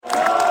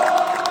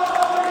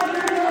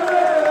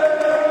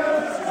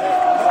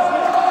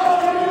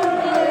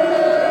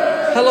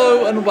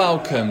Hello and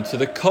welcome to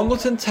the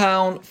Congleton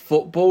Town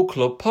Football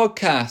Club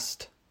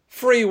podcast.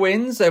 3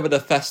 wins over the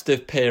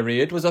festive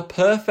period was a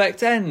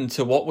perfect end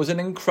to what was an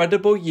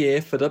incredible year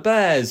for the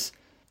Bears.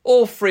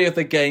 All 3 of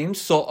the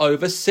games saw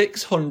over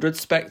 600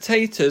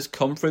 spectators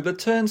come through the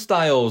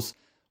turnstiles,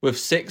 with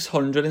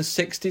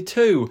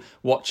 662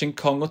 watching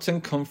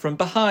Congleton come from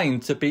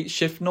behind to beat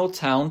Shifnal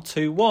Town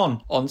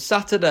 2-1 on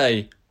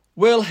Saturday.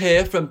 We'll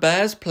hear from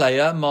Bears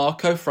player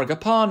Marco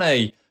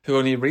Fregapane, who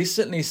only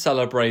recently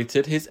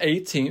celebrated his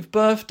 18th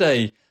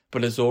birthday,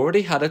 but has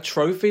already had a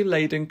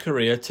trophy-laden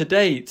career to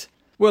date.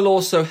 We'll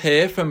also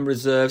hear from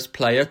reserves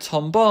player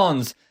Tom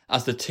Barnes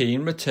as the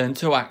team return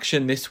to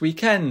action this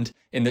weekend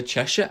in the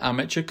Cheshire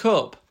Amateur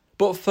Cup.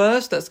 But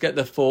first, let's get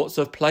the thoughts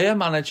of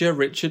player-manager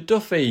Richard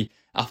Duffy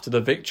after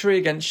the victory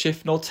against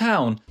Shifnal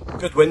Town.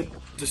 Good win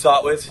to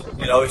start with.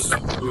 We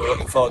were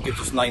looking forward to give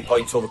us 9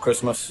 points over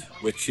Christmas,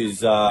 which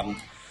is a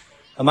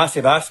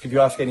massive ask. If you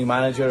ask any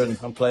manager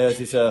and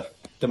players, it's a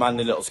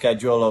demanding little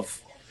schedule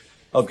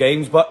of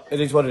games, but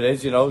it is what it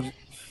is.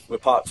 We're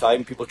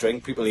part-time, people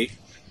drink, people eat,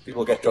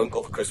 people get drunk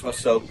over Christmas,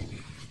 so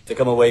to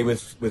come away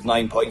with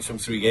 9 points from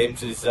 3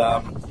 games is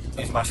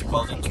massive.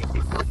 Well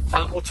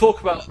done. We'll talk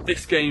about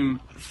this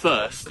game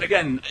first.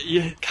 Again,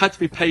 you had to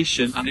be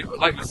patient, and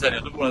like we said,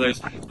 it was one of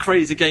those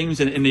crazy games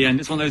in the end.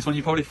 It's one of those when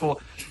you probably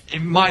thought it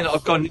might not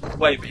have gone your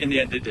way, but in the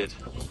end it did.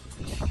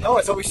 No,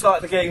 I thought we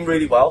started the game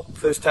really well,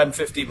 first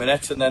 10-15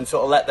 minutes, and then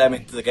sort of let them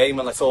into the game,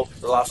 and I thought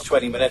the last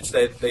 20 minutes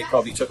they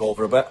probably took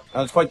over a bit. And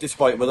I was quite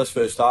disappointed with us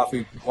first half.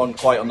 We won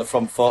quite on the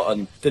front foot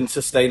and didn't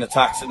sustain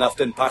attacks enough,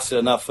 didn't pass it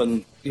enough,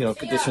 and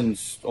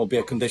conditions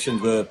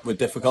were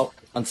difficult.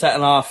 And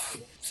second half,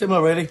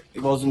 similar really.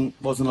 It wasn't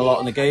a lot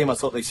in the game. I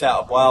thought they set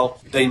up well,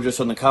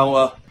 dangerous on the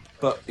counter,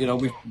 but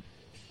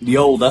the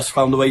old us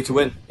found a way to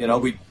win.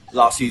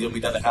 Last season we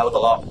did a hell of a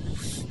lot.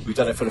 We've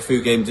done it for a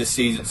few games this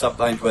season,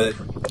 sometimes where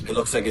it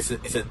looks like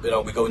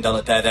we're going down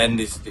a dead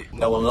end.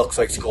 No one looks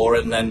like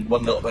scoring, and then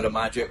one little bit of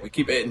magic. We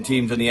keep hitting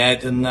teams on the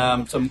head, and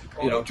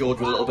George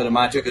with a little bit of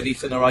magic, and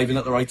Ethan arriving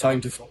at the right time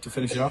to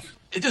finish it off.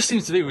 It just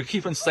seems to be, we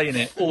keep on saying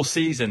it all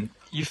season,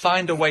 you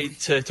find a way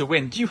to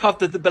win. Do you have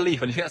the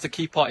belief, and I think that's a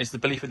key part, is the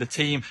belief of the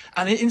team,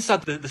 and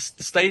inside the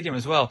stadium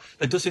as well,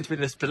 there does seem to be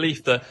this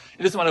belief that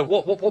it doesn't matter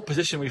what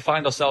position we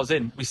find ourselves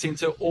in, we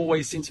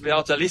always seem to be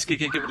able to at least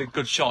give it a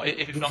good shot,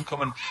 if you don't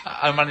come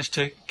and manage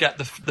to get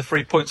the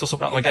 3 points or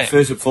something out of the game.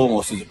 First and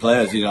foremost, as the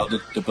players,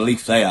 the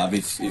belief they have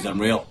is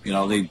unreal.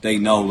 They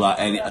know that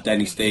at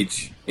any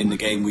stage in the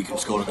game we can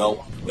score a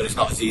goal, but it's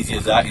not as easy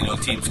as that.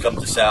 Teams come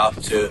to set up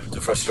to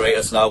frustrate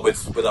us now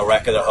with our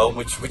record at home,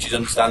 which is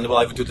understandable.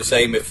 I would do the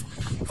same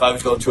if I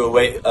was going to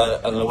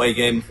an away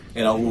game,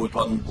 we would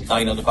run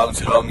 9 on the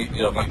bounce at home.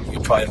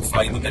 You try and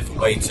find a different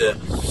way to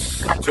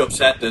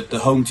upset the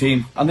home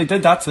team, and they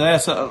did that today.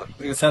 So,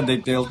 like I said,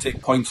 they'll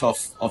take points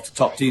off the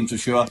top teams for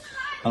sure,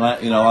 and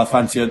I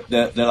fancy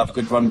they'll have a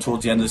good run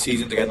towards the end of the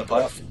season to get in the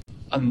playoffs.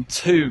 And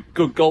 2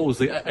 good goals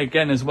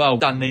again as well.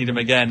 Dan Needham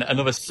again,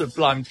 another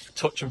sublime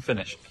touch and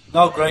finish.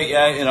 No, great,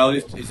 yeah.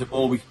 It's a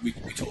ball we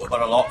talk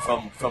about a lot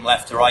from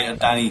left to right, and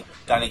Danny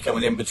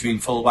coming in between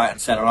full-back and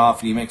centre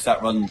half, and he makes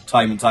that run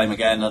time and time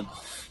again. And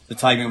the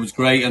timing was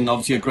great, and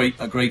obviously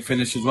a great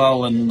finish as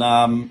well. And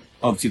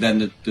obviously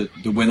then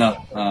the winner,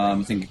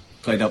 I think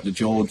played up to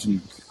George,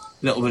 and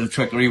a little bit of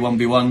trickery,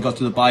 1v1, got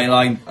to the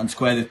byline and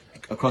squared it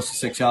across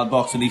the 6-yard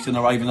box, and Ethan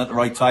arriving at the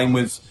right time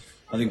with,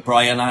 I think,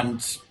 Brian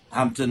and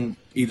Hampton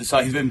either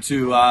side of him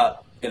to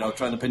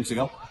trying to pinch the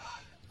goal.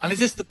 And is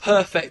this the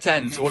perfect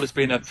end to what has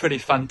been a pretty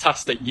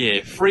fantastic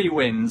year? 3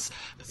 wins,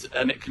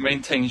 and it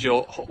maintains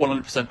your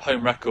 100%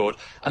 home record.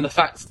 And the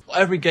fact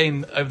every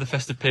game over the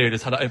festive period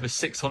has had over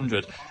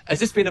 600. Has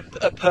this been a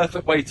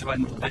perfect way to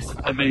end this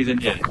amazing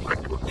year?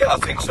 Yeah, I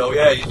think so.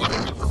 Yeah,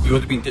 we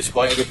would have been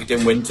disappointed if we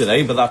didn't win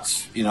today, but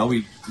that's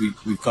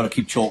we've got to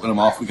keep chalking them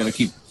off. We've got to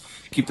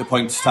keep the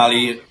points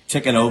tally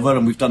ticking over,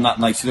 and we've done that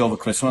nicely over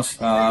Christmas.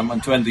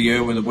 And to end the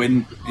year with a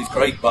win is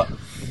great, but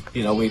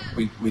we don't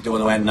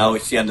want to end now.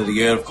 It's the end of the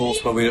year, of course,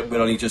 but we're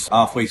only just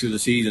halfway through the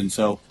season.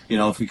 So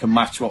if we can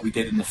match what we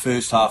did in the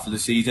first half of the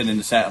season in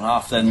the second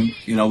half, then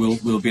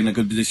we'll be in a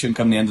good position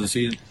come the end of the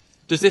season.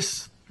 Does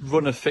this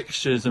run of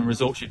fixtures and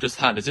results you've just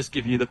had, does this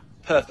give you the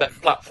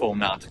perfect platform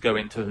now to go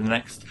into the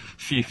next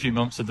few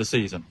months of the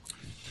season?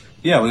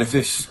 Yeah, well, if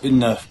this in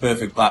the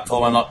perfect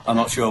platform, I'm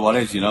not sure what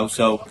is.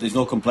 So there's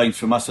no complaints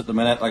from us at the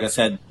minute. Like I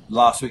said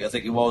last week, I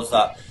think it was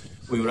that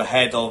we were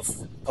ahead of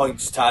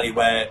points tally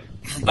where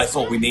I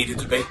thought we needed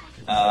to be,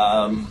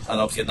 and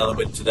obviously another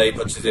win today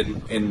puts us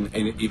in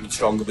an even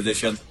stronger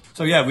position.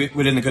 So yeah,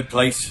 we're in a good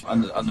place,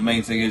 and the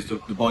main thing is the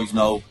boys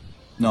know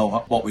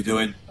what we're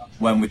doing,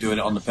 when we're doing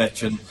it on the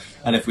pitch, and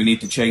if we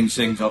need to change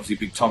things,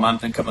 obviously big Tom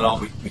Hampton coming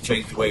on, we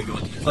changed the way we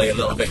wanted to play a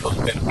little bit.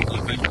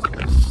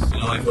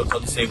 Everyone's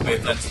on the same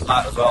wavelength as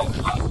that as well.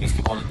 He's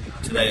come on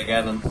today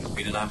again and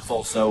been an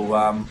handful,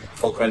 so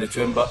full credit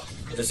to him. But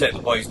as I said, the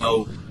boys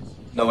know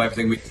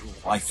everything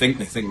I think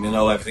they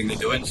know everything they're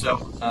doing.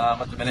 So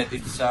at the minute,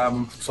 it's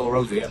all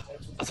rosy. Yeah.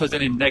 I suppose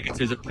any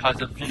negatives have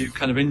had a few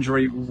kind of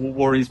injury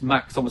worries.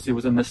 Max obviously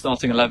was in the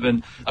starting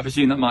 11. I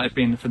presume that might have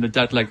been from the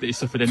dead leg that he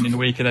suffered in the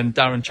week, and then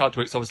Darren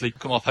Chadwick's obviously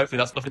come off. Hopefully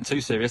that's nothing too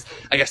serious.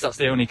 I guess that's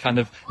the only kind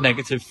of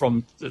negative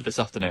from this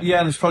afternoon. Yeah,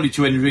 and there's probably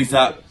two injuries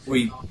that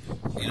you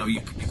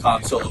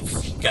can't sort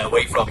of get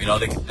away from.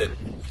 The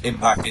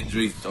impact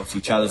injuries.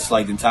 Obviously, Chad had a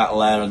sliding tackle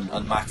there,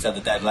 and Max had a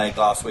dead leg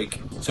last week.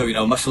 So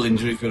muscle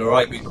injuries, we're all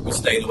right. We're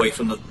staying away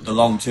from the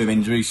long-term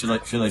injuries, should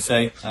I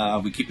say?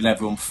 We're keeping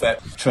everyone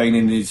fit.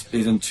 Training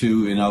isn't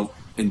too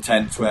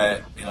intense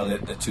where they're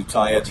too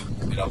tired.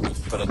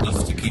 We've put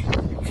enough to keep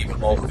them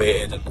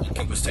motivated and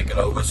keep us taking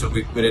over. So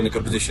we're in a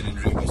good position in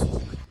injuries.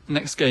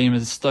 Next game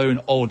is Stone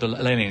Old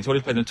Laney. He's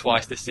already played them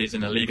twice this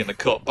season in the league and the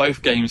cup.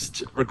 Both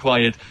games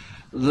required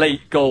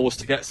late goals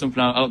to get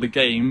something out of the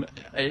game.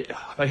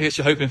 I guess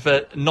you're hoping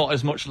for not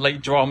as much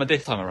late drama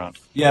this time around.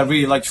 Yeah,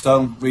 really like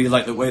Stone. Really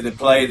like the way they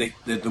play.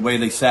 The way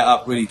they set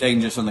up. Really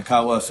dangerous on the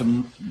counter.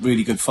 Some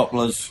really good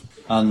footballers.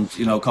 And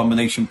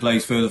combination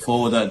plays further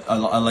forward.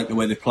 I like the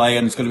way they play,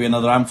 and it's going to be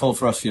another handful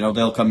for us.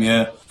 They'll come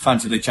here,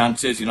 fancy their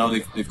chances.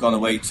 They've gone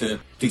away to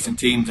decent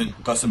teams and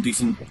got some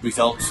decent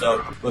results.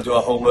 So we'll do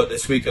our homework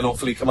this week and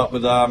hopefully come up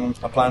with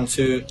a plan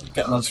to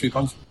get another 3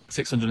 points.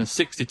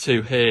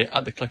 662 here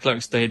at the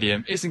Clerk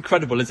Stadium. It's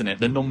incredible, isn't it?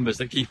 The numbers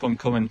that keep on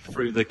coming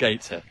through the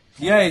gates here.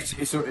 Yeah, it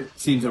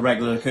seems a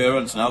regular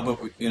occurrence now, but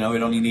it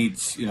only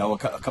needs a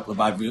couple of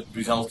bad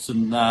results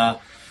and.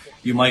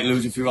 You might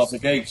lose if you're off the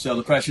gate. So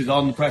the pressure's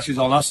on. The pressure's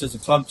on us as a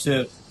club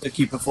to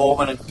keep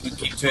performing and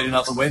keep turning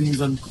out the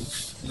wins. And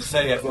as I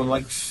say, everyone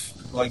likes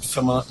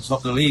someone that's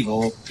not the league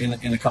or in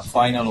a cup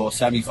final or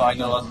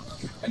semi-final,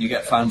 and you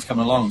get fans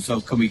coming along.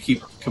 So can we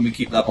keep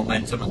that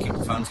momentum and keep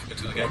the fans coming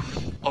to the game?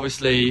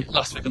 Obviously,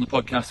 last week on the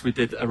podcast we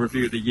did a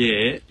review of the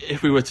year.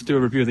 If we were to do a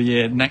review of the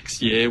year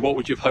next year, what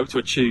would you have hoped to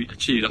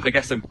achieve? I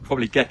guess I'm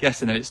probably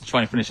guessing that it's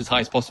trying to finish as high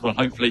as possible and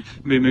hopefully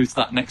move to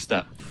that next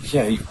step.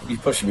 Yeah, you're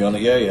pushing me on a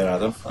year,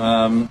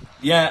 Adam.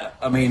 Yeah,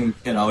 I mean,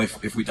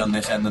 if we done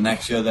this end of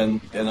next year,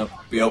 then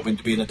be hoping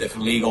to be in a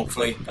different league,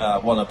 hopefully,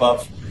 one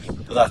above.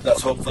 But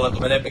that's hopeful at the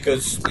minute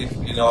because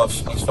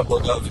I've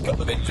stumbled over a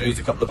couple of injuries,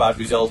 a couple of bad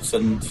results,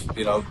 and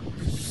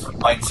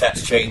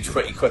mindsets change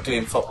pretty quickly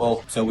in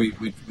football. So we're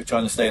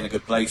trying to stay in a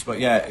good place. But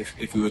yeah,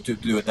 if we were to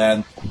do it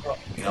then,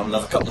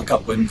 another couple of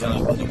cup wins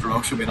and a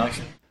promotion would be nice.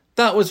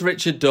 That was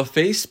Richard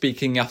Duffy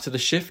speaking after the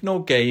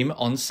Shifnal game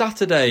on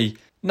Saturday.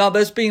 Now,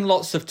 there's been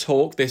lots of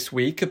talk this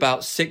week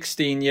about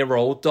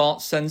 16-year-old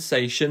darts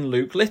sensation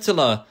Luke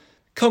Littler.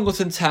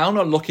 Congleton Town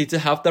are lucky to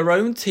have their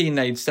own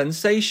teenage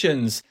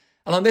sensations.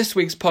 And on this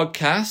week's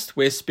podcast,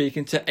 we're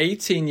speaking to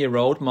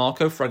 18-year-old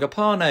Marco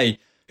Fregapane,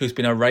 who's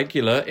been a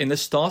regular in the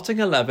starting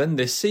 11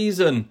 this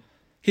season.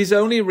 He's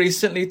only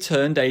recently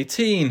turned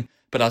 18,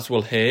 but as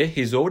we'll hear,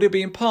 he's already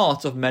been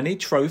part of many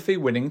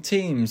trophy-winning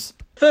teams.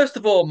 First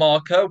of all,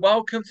 Marco,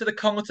 welcome to the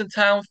Congleton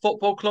Town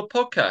Football Club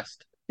podcast.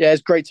 Yeah,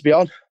 it's great to be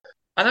on.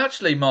 And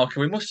actually, Marco,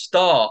 we must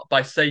start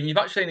by saying you've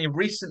actually only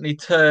recently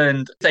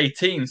turned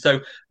 18, so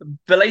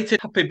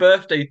belated happy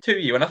birthday to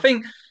you. And I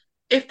think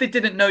if they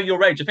didn't know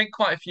your age, I think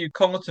quite a few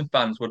Congleton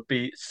fans would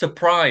be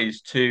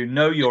surprised to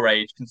know your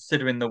age,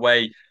 considering the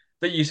way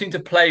that you seem to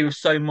play with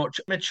so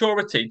much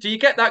maturity. Do you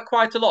get that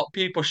quite a lot?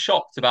 People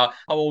shocked about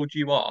how old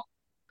you are?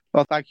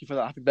 Well, thank you for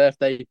that happy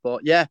birthday.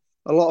 But yeah,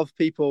 a lot of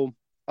people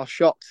are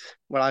shocked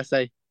when I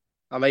say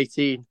I'm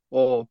 18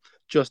 or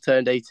just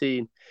turned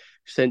 18.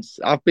 Since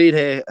I've been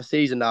here a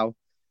season now,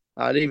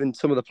 and even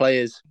some of the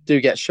players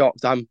do get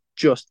shocked I'm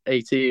just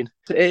 18.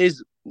 It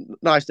is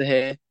nice to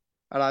hear,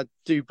 and I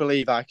do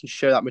believe I can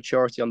show that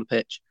maturity on the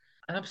pitch.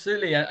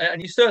 Absolutely,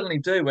 and you certainly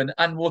do.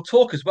 And we'll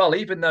talk as well,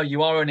 even though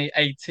you are only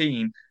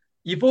 18,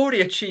 you've already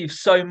achieved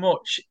so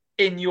much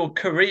in your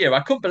career.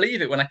 I couldn't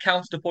believe it when I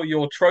counted up all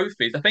your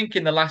trophies. I think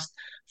in the last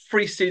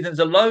 3 seasons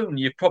alone,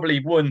 you've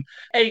probably won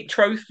 8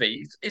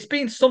 trophies. It's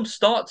been some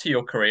start to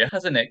your career,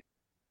 hasn't it?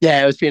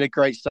 Yeah, it's been a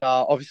great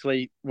start.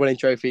 Obviously, winning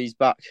trophies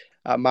back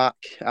at Mac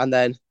and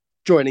then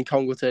joining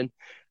Congleton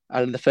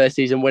and in the first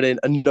season winning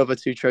another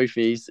 2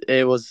 trophies.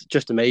 It was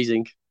just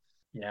amazing.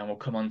 Yeah, and we'll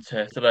come on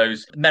to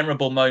those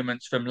memorable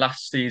moments from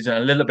last season a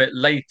little bit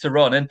later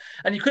on.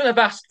 And you couldn't have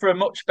asked for a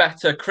much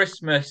better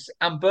Christmas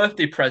and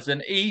birthday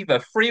present either.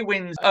 3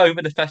 wins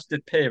over the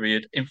festive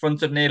period in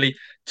front of nearly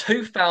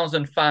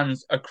 2,000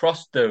 fans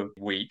across the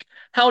week.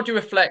 How do you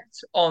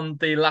reflect on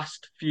the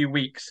last few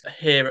weeks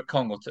here at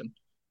Congleton?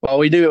 Well,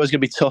 we knew it was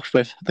going to be tough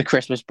with the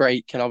Christmas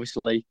break, and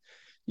obviously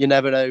you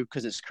never know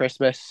because it's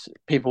Christmas.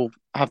 People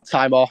have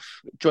time off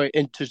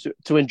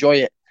to enjoy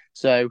it.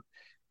 So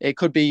it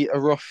could be a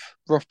rough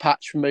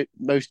patch for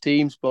most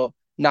teams, but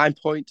 9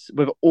 points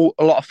with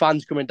a lot of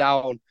fans coming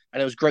down,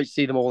 and it was great to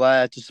see them all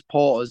there to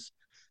support us.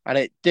 And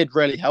it did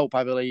really help,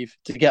 I believe,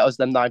 to get us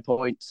them 9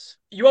 points.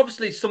 You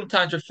obviously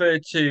sometimes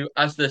referred to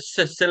as the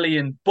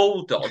Sicilian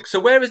Bulldog. So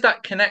where is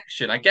that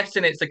connection? I'm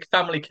guessing it's a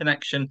family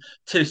connection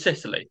to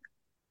Sicily.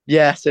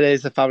 Yes, it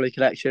is a family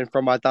connection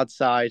from my dad's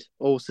side,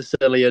 all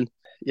Sicilian.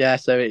 Yeah,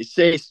 so it's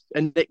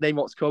a nickname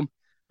what's come,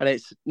 and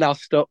it's now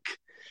stuck.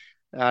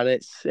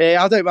 and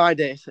I don't mind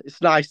it.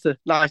 It's nice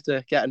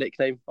to get a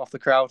nickname off the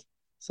crowd,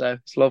 so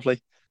it's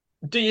lovely.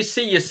 Do you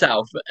see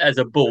yourself as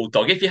a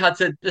bulldog? If you had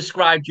to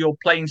describe your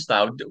playing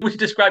style, would you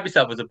describe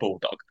yourself as a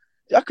bulldog?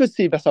 I could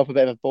see myself a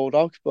bit of a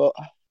bulldog, but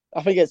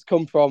I think it's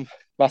come from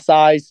my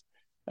size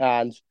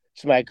and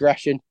just my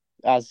aggression,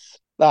 as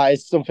that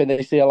is something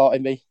they see a lot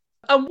in me.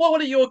 And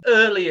what are your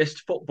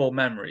earliest football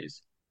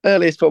memories?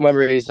 Earliest football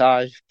memories,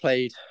 I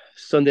played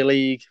Sunday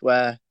League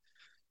where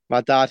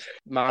my dad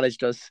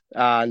managed us,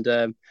 and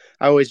I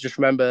always just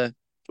remember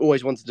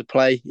always wanted to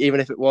play, even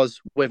if it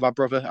was with my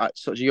brother at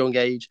such a young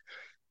age,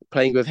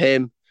 playing with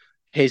him,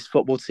 his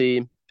football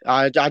team.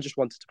 I just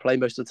wanted to play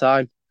most of the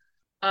time.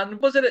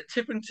 And was it at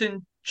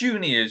Tiffington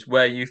Juniors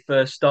where you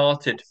first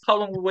started? How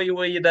long were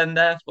you then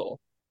there for?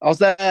 I was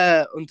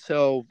there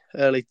until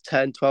early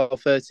 10,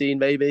 12, 13,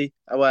 maybe,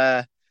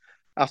 where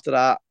after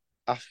that,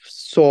 I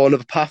saw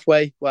another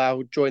pathway where I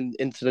would join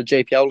into the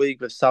JPL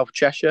League with South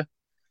Cheshire.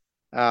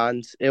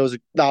 And that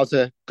was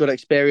a good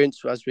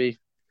experience as we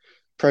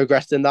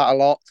progressed in that a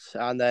lot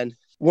and then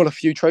won a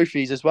few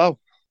trophies as well.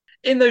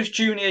 In those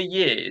junior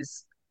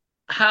years,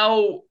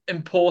 how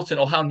important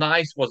or how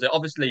nice was it?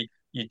 Obviously,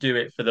 you do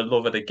it for the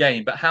love of the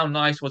game, but how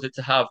nice was it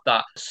to have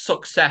that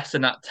success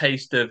and that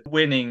taste of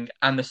winning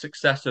and the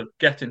success of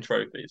getting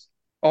trophies?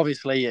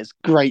 Obviously, it's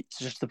great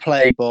just to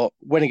play, but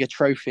winning a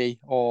trophy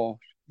or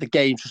the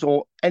game, just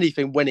or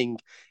anything winning,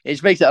 it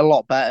just makes it a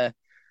lot better.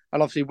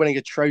 And obviously, winning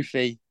a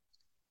trophy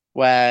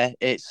where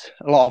it's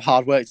a lot of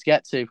hard work to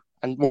get to,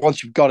 and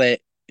once you've got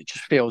it, it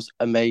just feels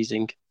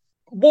amazing.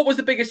 What was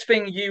the biggest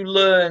thing you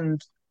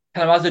learned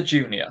kind of as a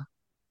junior?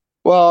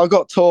 Well, I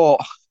got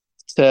taught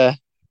to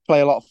play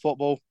a lot of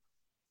football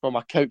from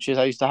my coaches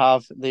I used to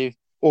have. They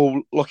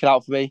all looking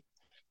out for me,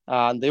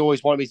 and they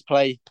always wanted me to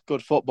play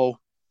good football.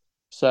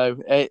 So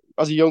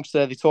as a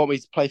youngster, they taught me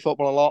to play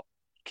football a lot,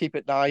 keep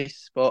it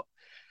nice, but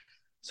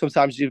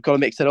sometimes you've got to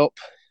mix it up,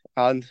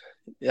 and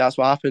yeah, that's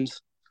what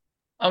happens.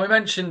 And we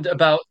mentioned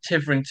about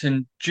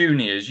Tiverington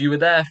Juniors. You were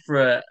there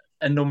for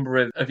a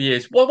number of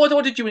years.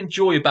 What did you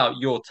enjoy about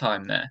your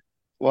time there?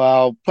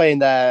 Well, playing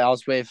there, I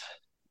was with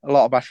a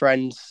lot of my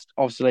friends.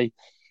 Obviously,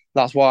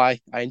 that's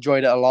why I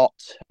enjoyed it a lot,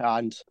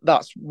 and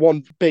that's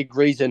one big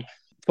reason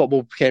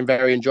football became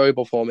very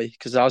enjoyable for me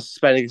because I was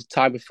spending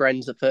time with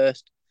friends at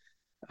first,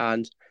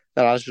 and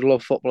then I just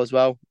love football as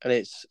well. And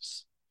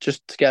it's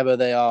just together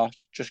they are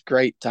just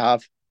great to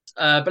have.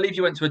 I believe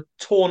you went to a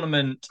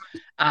tournament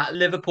at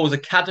Liverpool's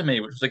academy,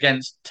 which was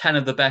against 10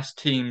 of the best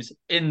teams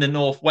in the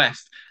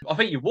Northwest. I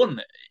think you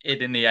won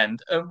it in the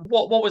end.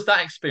 What was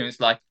that experience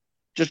like?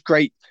 Just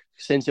great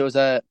since it was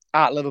at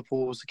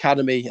Liverpool's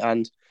academy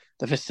and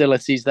the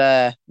facilities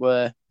there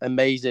were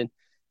amazing,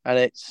 and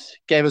it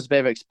gave us a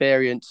bit of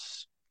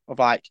experience of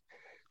like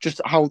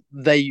just how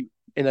they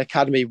in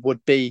academy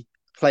would be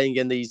playing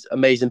in these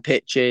amazing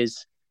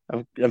pitches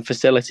and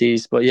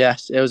facilities. But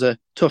yes, it was a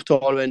tough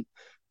tournament,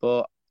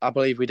 but I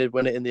believe we did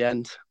win it in the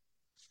end.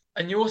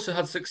 And you also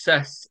had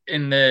success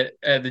in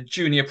the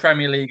Junior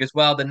Premier League as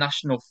well, the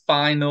national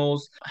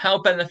finals.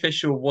 How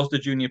beneficial was the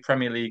Junior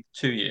Premier League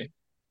to you?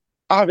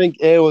 I think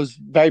it was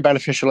very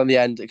beneficial in the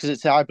end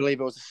because I believe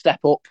it was a step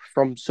up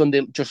from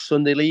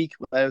Sunday League,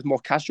 where it was more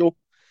casual,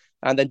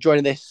 and then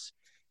joining this,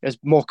 it was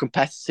more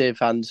competitive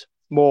and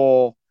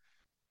more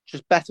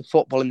just better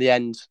football in the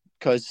end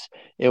because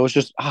it was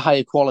just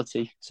higher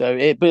quality. So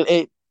it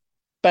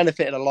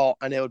benefited a lot,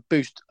 and it would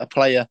boost a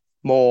player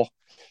more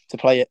to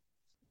play it.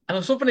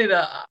 And somebody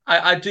that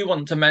I do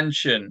want to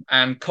mention,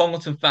 and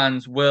Congleton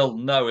fans will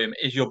know him,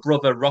 is your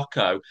brother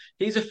Rocco.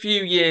 He's a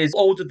few years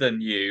older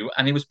than you,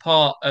 and he was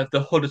part of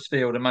the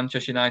Huddersfield and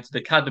Manchester United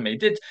Academy.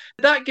 Did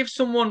that give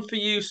someone for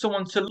you,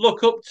 someone to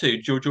look up to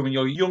during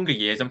your younger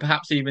years, and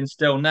perhaps even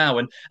still now,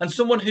 and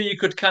someone who you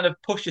could kind of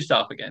push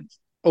yourself against?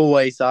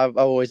 I've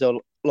always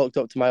looked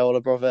up to my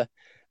older brother,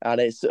 and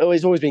it's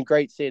always been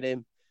great seeing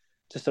him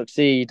to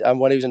succeed. And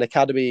when he was in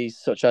academies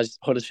such as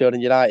Huddersfield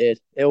and United,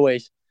 it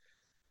always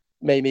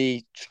made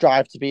me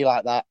strive to be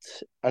like that.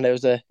 And it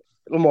was a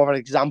little more of an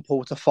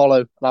example to follow.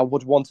 And I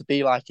would want to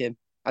be like him.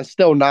 And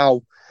still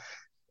now,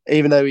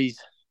 even though he's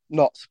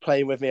not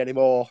playing with me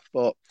anymore,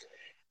 but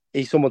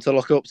he's someone to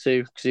look up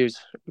to because he was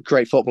a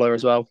great footballer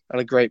as well and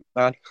a great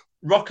man.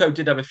 Rocco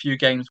did have a few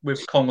games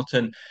with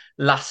Congleton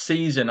last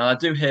season, and I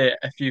do hear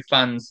a few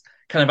fans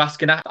kind of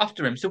asking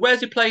after him. So where's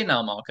he playing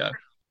now, Marco?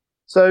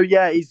 So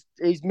yeah,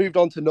 he's moved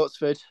on to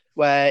Knutsford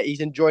where he's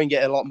enjoying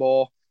it a lot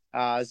more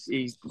as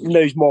he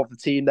knows more of the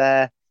team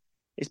there.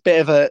 It's a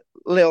bit of a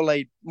little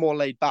more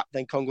laid back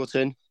than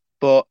Congleton,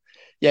 but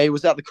yeah, he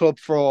was at the club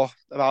for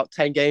about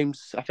 10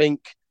 games, I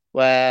think,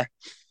 where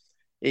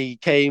he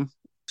came,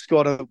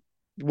 scored a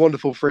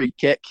wonderful free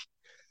kick.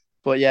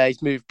 But yeah,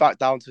 he's moved back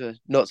down to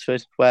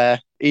Knutsford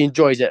where he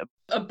enjoys it.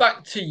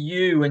 Back to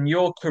you and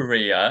your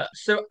career.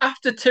 So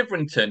after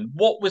Tiverington,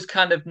 what was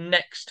kind of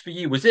next for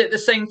you? Was it at the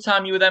same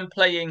time you were then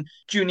playing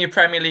Junior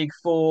Premier League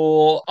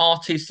for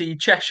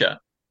RTC Cheshire?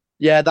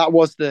 Yeah, that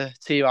was the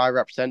team I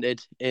represented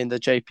in the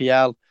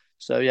JPL.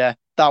 So yeah,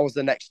 that was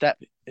the next step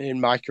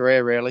in my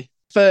career, really.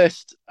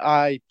 First,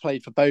 I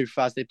played for both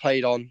as they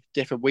played on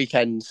different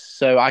weekends.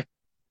 So I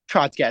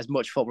tried to get as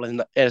much football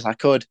in as I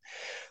could.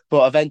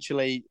 But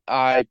eventually,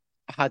 I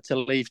had to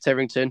leave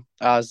Tivrington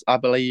as I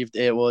believed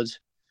it would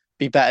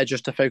be better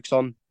just to focus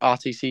on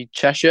RTC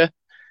Cheshire,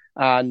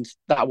 and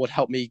that would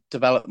help me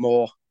develop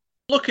more.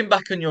 Looking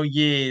back on your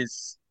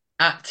years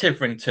at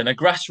Tivrington, a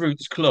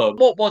grassroots club,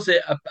 what was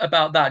it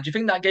about that? Do you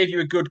think that gave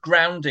you a good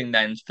grounding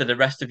then for the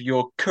rest of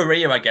your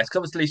career, I guess?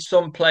 Because obviously,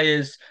 some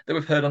players that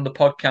we've heard on the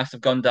podcast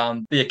have gone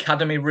down the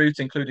academy route,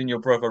 including your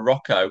brother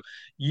Rocco.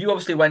 You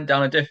obviously went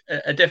down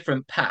a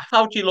different path.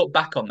 How do you look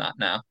back on that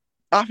now?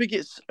 I think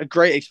it's a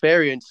great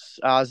experience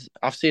as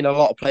I've seen a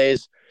lot of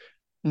players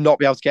not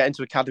be able to get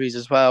into academies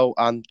as well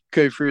and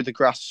go through the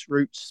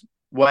grassroots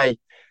way.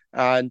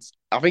 And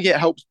I think it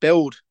helps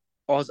build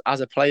us as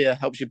a player,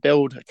 helps you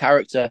build a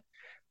character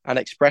and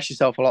express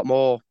yourself a lot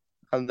more.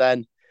 And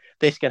then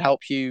this can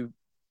help you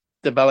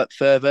develop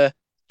further,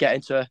 get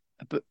into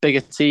a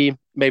bigger team,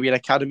 maybe an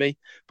academy.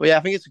 But yeah,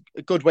 I think it's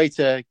a good way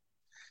to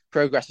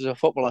progress as a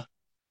footballer.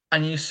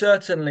 And you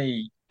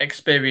certainly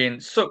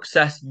experienced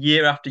success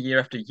year after year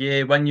after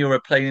year. When you were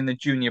playing in the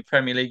Junior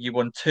Premier League, you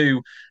won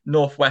two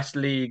Northwest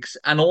leagues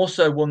and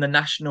also won the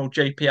National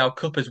JPL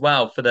Cup as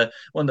well for the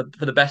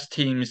for the best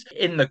teams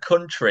in the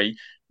country.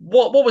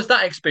 What was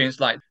that experience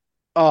like?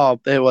 Oh,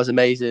 it was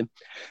amazing.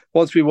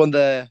 Once we won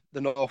the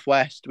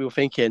Northwest, we were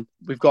thinking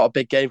we've got a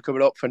big game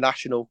coming up for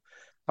national,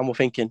 and we're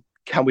thinking,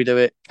 can we do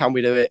it? Can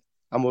we do it?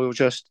 And we'll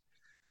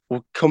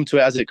come to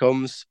it as it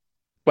comes.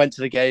 Went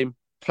to the game,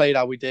 played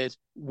how we did,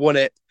 won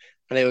it,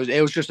 and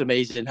it was just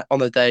amazing on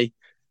the day.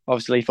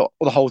 Obviously, for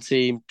the whole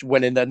team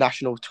winning the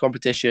national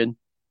competition,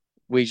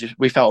 we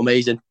felt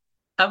amazing.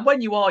 And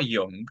when you are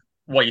young,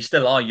 well, you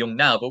still are young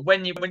now, but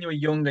when you were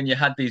young and you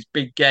had these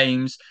big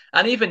games,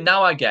 and even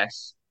now, I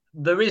guess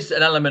there is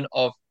an element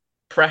of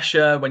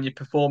pressure when you're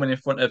performing in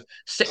front of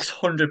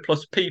 600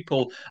 plus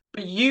people,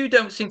 but you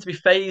don't seem to be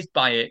phased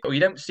by it, or you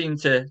don't seem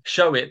to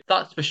show it.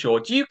 That's for sure.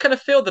 Do you kind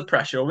of feel the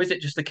pressure, or is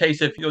it just a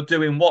case of you're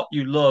doing what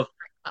you love,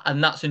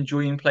 and that's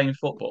enjoying playing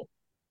football?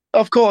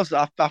 Of course,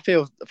 I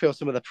feel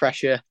some of the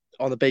pressure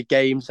on the big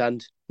games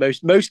and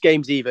most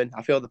games even.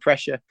 I feel the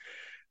pressure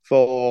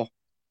for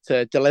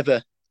to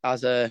deliver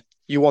as a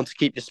you want to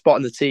keep your spot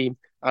in the team,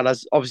 and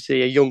as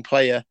obviously a young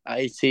player at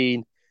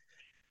 18,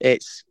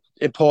 it's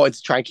important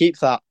to try and keep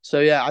that. So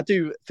yeah, I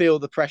do feel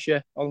the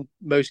pressure on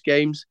most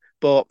games,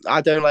 but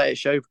I don't let it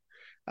show.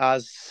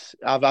 As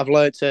I've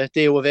learned to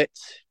deal with it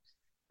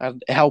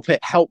and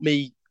help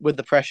me with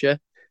the pressure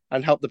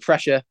and help the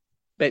pressure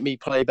make me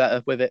play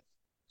better with it.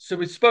 So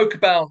we spoke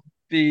about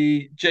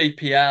the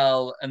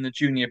JPL and the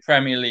Junior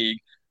Premier League.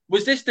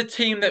 Was this the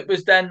team that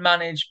was then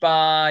managed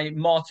by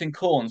Martin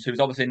Corns, who's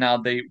obviously now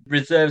the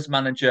reserves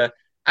manager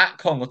at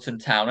Congleton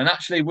Town? And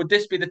actually, would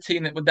this be the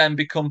team that would then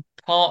become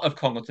part of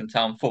Congleton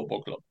Town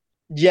Football Club?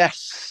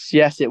 Yes,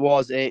 it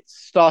was. It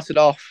started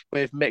off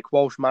with Mick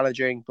Walsh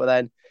managing, but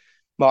then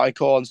Martin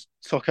Corns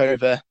took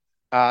over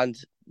and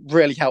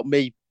really helped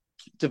me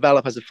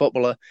develop as a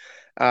footballer,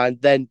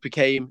 and then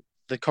became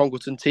the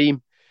Congleton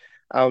team,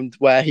 and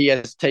where he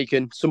has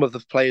taken some of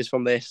the players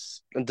from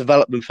this and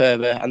developed them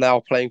further, and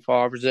now playing for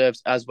our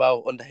reserves as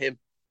well under him.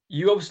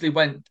 You obviously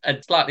went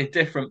a slightly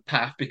different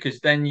path because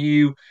then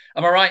am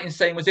I right in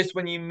saying, was this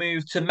when you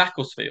moved to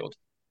Macclesfield?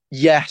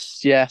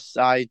 Yes,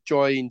 I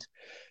joined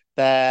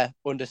their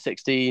under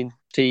 16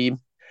 team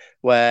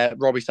where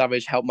Robbie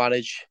Savage helped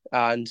manage,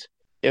 and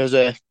it was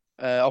a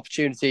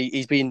opportunity.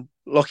 He's been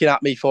looking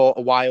at me for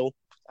a while,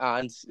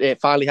 and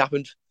it finally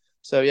happened.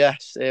 So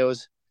yes, it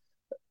was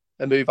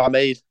a move I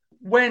made.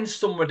 When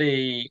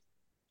somebody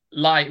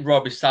like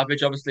Robbie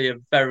Savage, obviously a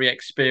very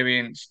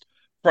experienced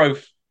pro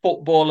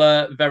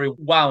footballer, very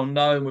well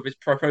known with his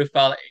pro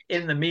profile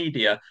in the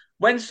media.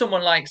 When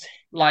someone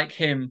like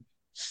him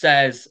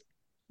says,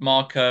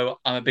 "Marco,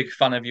 I'm a big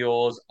fan of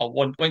yours. I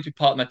want to be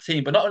part of my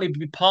team, but not only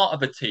be part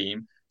of a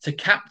team, to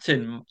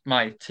captain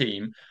my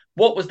team."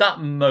 What was that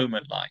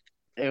moment like?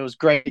 It was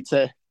great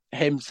to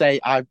him say,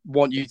 "I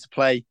want you to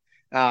play,"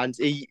 and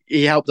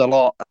he helped a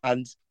lot,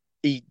 and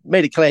he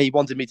made it clear he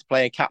wanted me to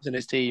play and captain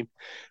his team.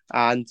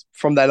 And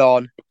from then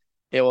on,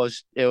 it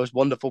was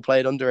wonderful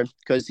playing under him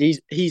because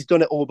he's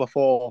done it all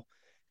before,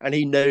 and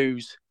he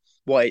knows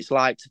what it's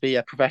like to be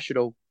a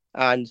professional,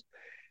 and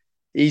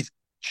he's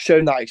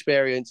shown that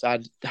experience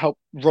and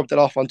helped rubbed it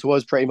off onto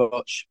us pretty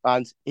much.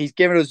 And he's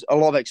given us a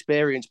lot of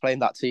experience playing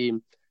that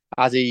team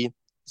as he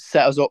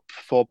set us up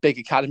for big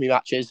academy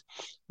matches,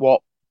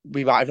 what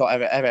we might have not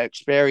ever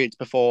experienced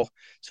before,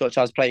 such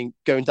as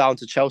going down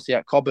to Chelsea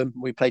at Cobham.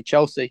 We played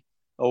Chelsea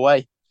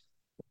away,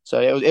 so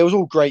it was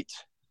all great.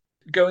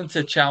 Going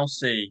to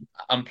Chelsea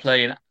and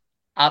playing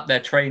at their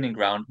training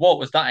ground, what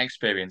was that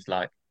experience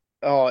like?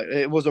 Oh,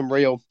 it was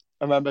unreal.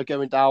 I remember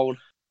going down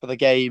for the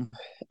game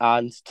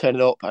and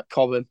turning up at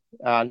Cobham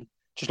and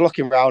just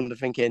looking around and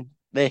thinking,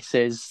 this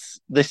is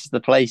the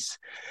place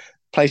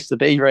to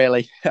be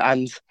really.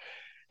 And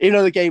even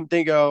though the game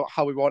didn't go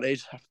how we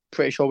wanted, I'm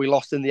pretty sure we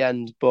lost in the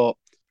end. But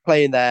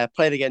playing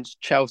against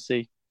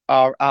Chelsea,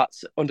 are at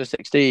under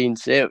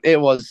 16s,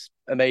 it was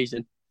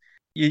amazing.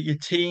 Your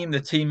team, the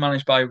team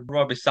managed by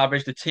Robbie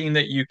Savage, the team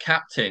that you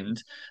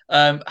captained,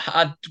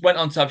 had went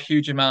on to have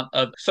huge amount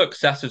of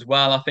success as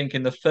well. I think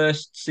in the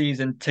first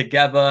season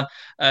together,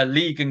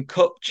 league and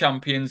cup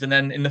champions, and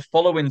then in the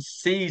following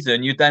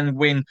season, you then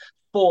win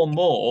four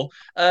more.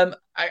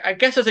 I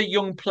guess as a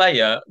young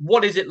player,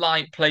 what is it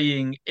like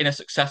playing in a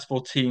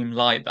successful team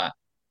like that?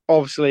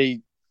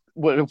 Obviously,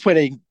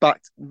 winning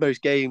back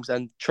most games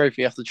and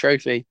trophy after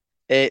trophy,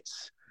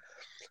 it's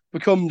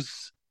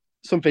becomes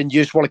something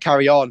you just want to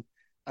carry on.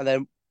 And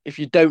then if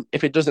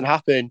it doesn't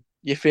happen,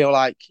 you feel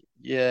like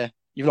you've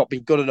not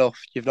been good enough,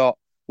 you've not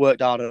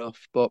worked hard enough.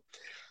 But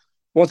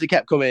once it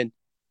kept coming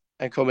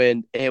and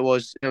coming, it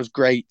was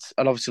great.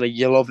 And obviously,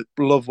 you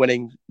love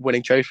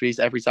winning trophies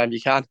every time you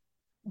can.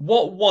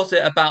 What was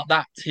it about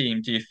that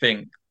team, do you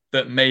think,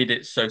 that made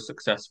it so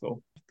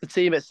successful? The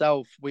team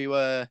itself, we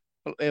were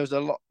it was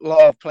lot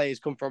of players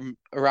come from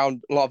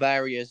around a lot of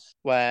areas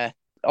where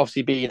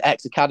obviously being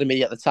ex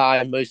academy at the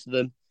time, most of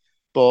them.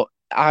 But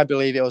I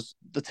believe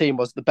the team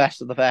was the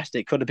best of the best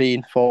it could have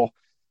been for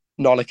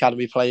non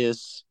academy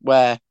players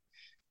where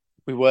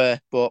we were.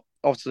 But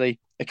obviously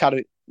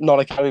academy non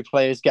academy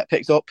players get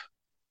picked up.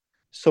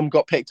 Some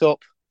got picked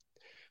up,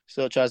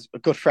 such as a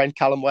good friend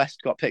Callum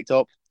West got picked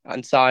up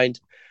and signed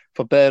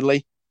for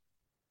Burnley.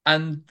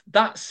 And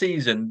that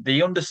season,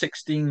 the under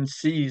 16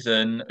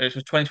 season, it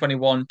was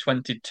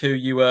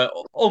 2021-22. You were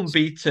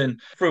unbeaten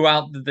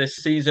throughout this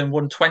season,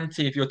 won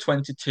 20 of your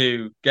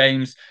 22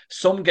 games.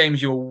 Some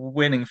games you were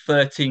winning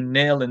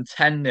 13-0 and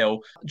 10-0.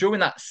 During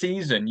that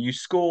season, you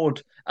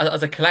scored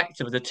as a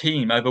collective, as a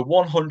team, over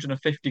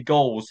 150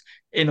 goals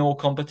in all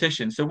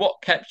competitions. So,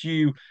 what kept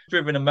you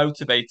driven and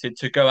motivated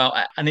to go out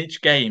and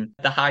each game,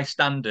 the high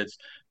standards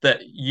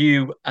that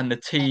you and the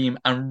team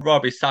and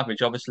Robbie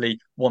Savage obviously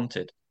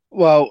wanted?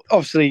 Well,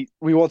 obviously,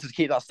 we wanted to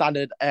keep that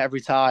standard every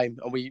time,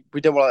 and we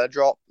didn't want it to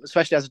drop,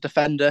 especially as a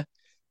defender,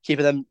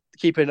 keeping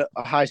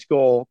a high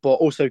score, but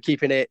also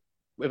keeping it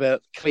with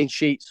a clean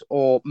sheet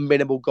or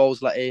minimal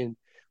goals let in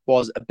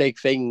was a big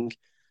thing.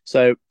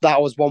 So that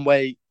was one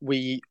way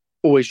we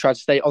always tried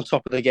to stay on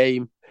top of the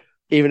game,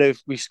 even if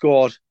we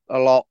scored a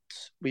lot.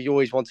 We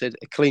always wanted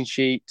a clean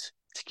sheet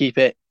to keep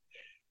it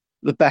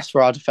the best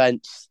for our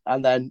defence,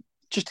 and then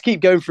just to keep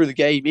going through the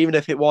game, even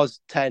if it was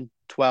 10,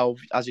 12,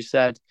 as you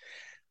said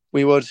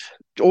we would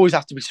always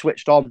have to be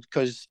switched on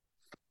because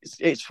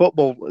it's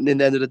football in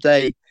the end of the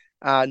day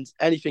and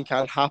anything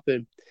can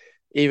happen.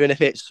 Even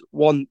if it's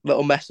one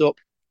little mess up,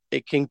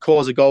 it can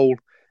cause a goal.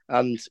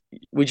 And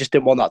we just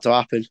didn't want that to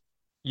happen.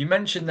 You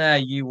mentioned there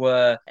you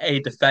were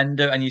a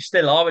defender and you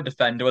still are a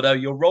defender, although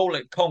your role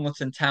at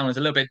Congleton Town is a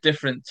little bit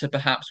different to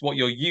perhaps what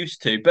you're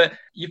used to. But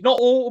you've not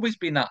always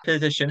been that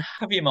position,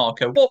 have you,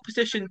 Marco? What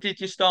position did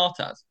you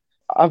start as?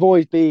 I've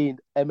always been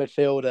a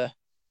midfielder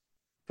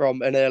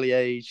from an early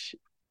age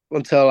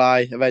until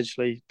I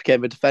eventually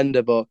became a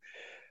defender. But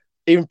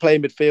even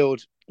playing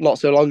midfield not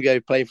so long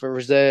ago, playing for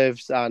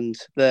reserves and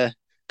the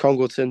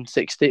Congleton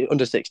 16,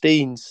 under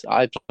 16s,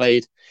 I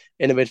played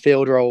in a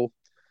midfield role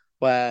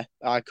where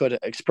I could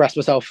express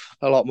myself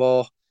a lot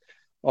more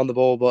on the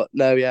ball. But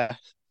no, yeah,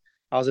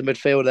 I was a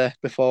midfielder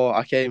before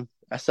I came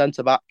a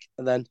centre back,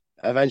 and then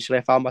eventually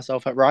I found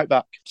myself at right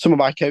back. Some of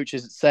my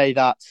coaches say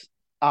that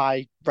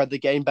I read the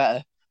game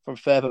better from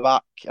further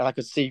back, and I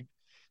could see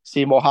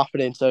more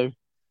happening. So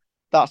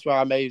that's where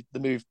I made the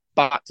move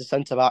back to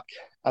centre back.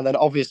 And then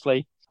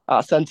obviously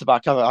at centre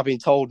back, I've been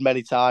told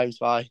many times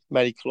by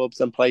many clubs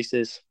and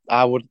places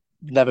I would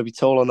never be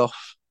tall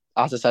enough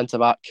as a centre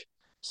back.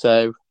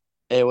 So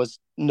it was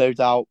no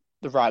doubt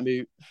the right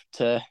move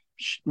to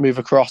move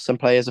across and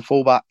play as a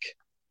fullback.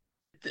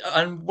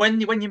 And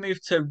when you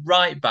moved to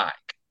right back,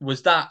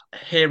 was that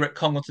here at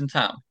Congleton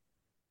Town?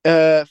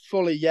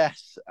 Fully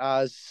yes,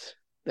 as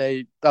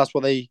that's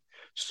what they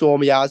saw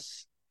me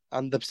as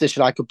and the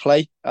position I could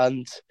play.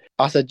 And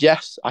I said,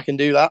 yes, I can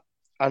do that.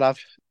 And I've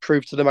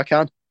proved to them I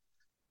can.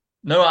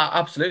 No,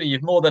 absolutely.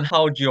 You've more than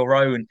held your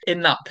own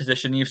in that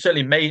position. You've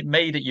certainly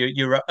made it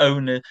your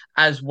own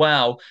as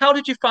well. How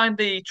did you find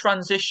the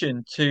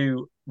transition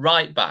to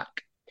right back?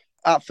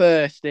 At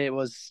first, it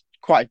was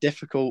quite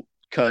difficult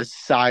because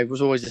I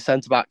was always a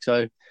centre back.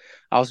 So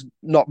I was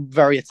not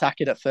very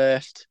attacking at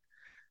first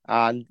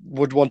and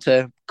would want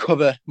to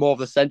cover more of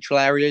the central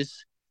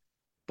areas.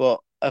 But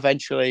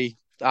eventually,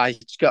 I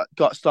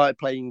got started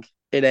playing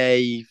in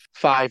a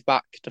five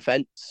back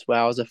defence where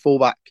I was a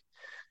fullback,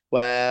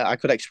 where I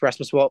could express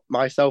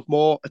myself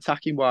more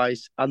attacking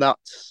wise, and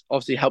that's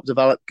obviously helped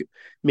develop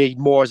me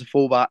more as a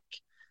fullback.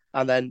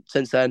 And then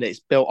since then,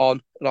 it's built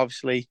on, and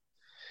obviously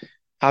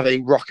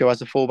having Rocco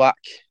as a fullback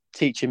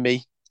teaching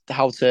me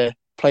how to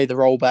play the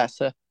role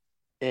better,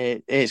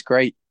 it's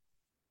great.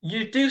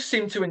 You do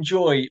seem to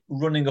enjoy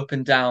running up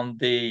and down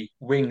the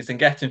wings and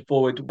getting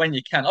forward when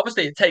you can.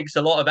 Obviously, it takes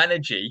a lot of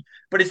energy,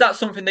 but is that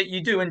something that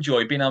you do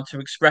enjoy, being able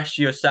to express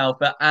yourself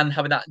and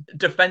having that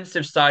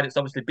defensive side that's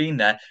obviously been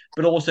there,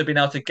 but also being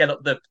able to get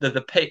up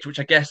the pitch,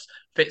 which I guess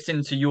fits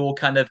into your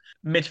kind of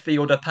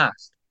midfielder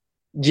past?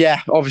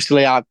 Yeah,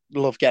 obviously I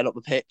love getting up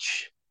the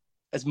pitch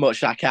as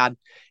much as I can,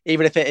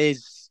 even if it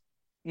is.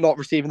 not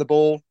receiving the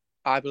ball.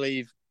 I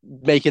believe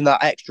making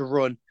that extra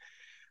run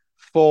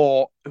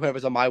for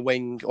whoever's on my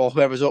wing or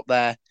whoever's up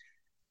there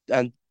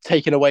and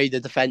taking away the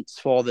defence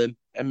for them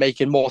and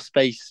making more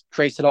space,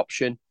 creates an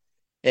option.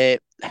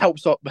 It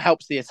helps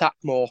the attack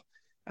more.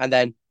 And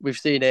then we've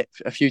seen it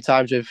a few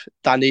times with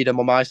Dan Needham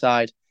on my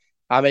side.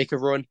 I make a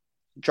run,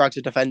 drags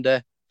a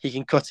defender, he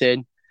can cut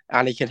in,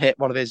 and he can hit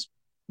one of his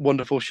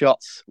wonderful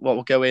shots, what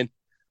will go in.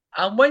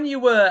 And when you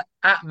were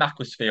at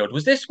Macclesfield,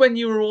 was this when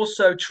you were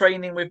also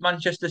training with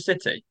Manchester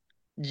City?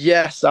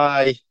 Yes,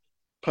 I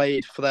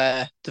played for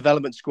their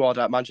development squad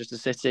at Manchester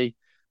City,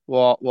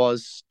 what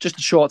was just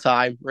a short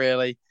time,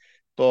 really.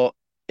 But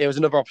it was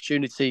another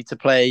opportunity to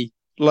play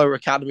lower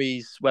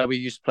academies where we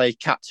used to play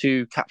Cat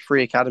 2, Cat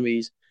 3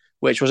 academies,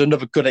 which was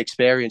another good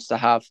experience to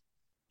have.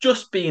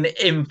 Just being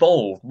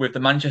involved with the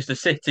Manchester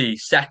City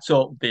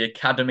setup, the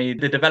academy,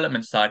 the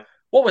development side,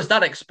 what was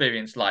that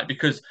experience like?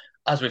 Because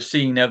as we've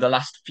seen over the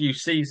last few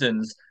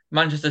seasons,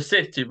 Manchester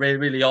City really,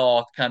 really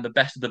are kind of the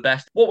best of the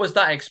best. What was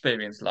that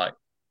experience like?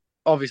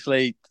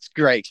 Obviously, it's a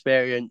great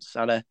experience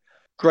and a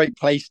great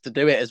place to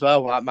do it as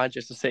well at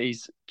Manchester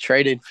City's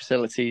training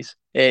facilities.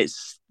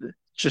 It's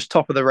just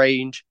top of the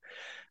range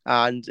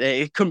and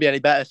it couldn't be any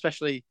better,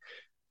 especially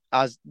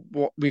as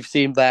what we've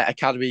seen their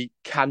academy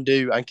can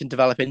do and can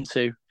develop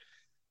into.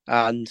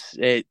 And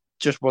it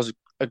just was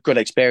a good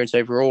experience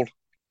overall.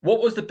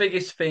 What was the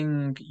biggest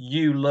thing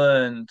you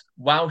learned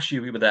whilst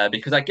you were there?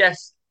 Because I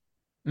guess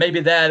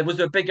maybe there was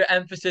a bigger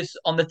emphasis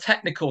on the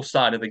technical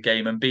side of the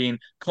game and being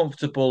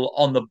comfortable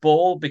on the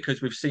ball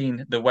because we've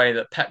seen the way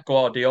that Pep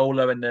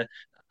Guardiola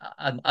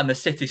and the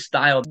City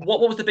style.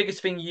 What was the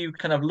biggest thing you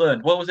kind of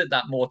learned? What was it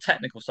that more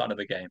technical side of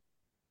the game?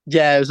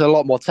 Yeah, it was a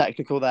lot more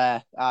technical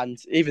there. And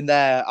even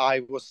there,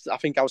 I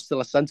think I was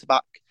still a centre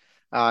back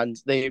and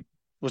they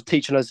was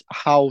teaching us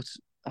how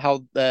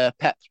the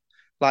Pep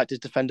liked his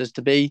defenders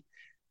to be,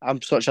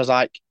 such as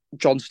like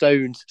John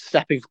Stones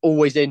stepping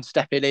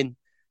in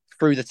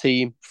through the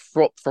team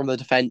from the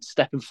defence,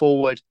 stepping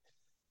forward,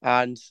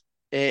 and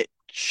it's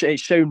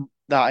shown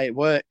that it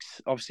works.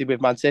 Obviously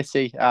with Man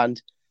City,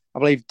 and I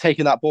believe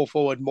taking that ball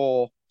forward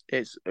more,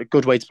 it's a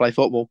good way to play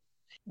football.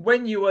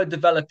 When you were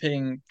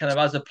developing kind of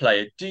as a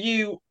player, do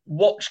you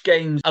watch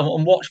games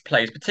and watch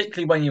plays,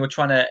 particularly when you were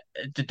trying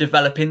to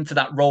develop into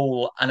that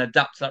role and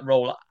adapt to that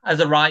role as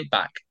a right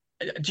back?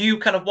 Do you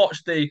kind of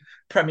watch the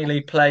Premier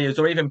League players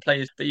or even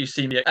players that you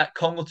see at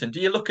Congleton? Do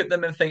you look at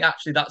them and think,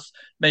 actually, that's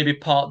maybe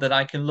part that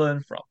I can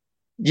learn from?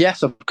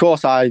 Yes, of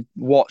course, I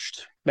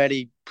watched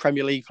many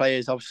Premier League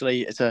players.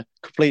 Obviously, it's a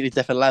completely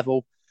different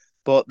level.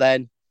 But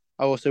then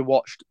I also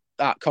watched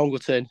at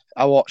Congleton,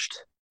 I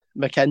watched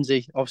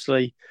Mackenzie,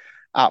 obviously,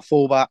 at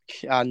fullback,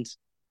 and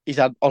he's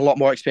had a lot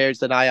more experience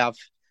than I have.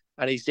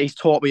 And he's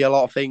taught me a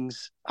lot of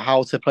things,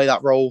 how to play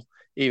that role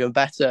even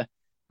better.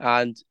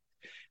 And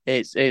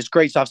it's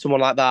great to have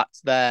someone like that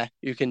there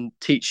who can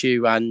teach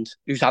you and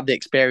who's had the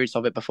experience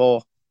of it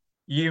before.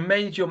 You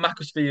made your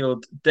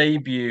Macclesfield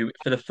debut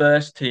for the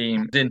first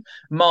team in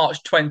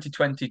March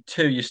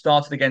 2022. You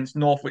started against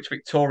Northwich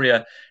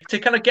Victoria to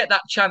kind of get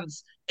that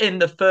chance in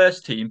the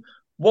first team.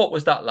 What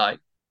was that like?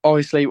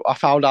 Obviously, I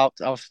found out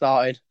I was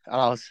starting,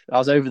 and I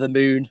was over the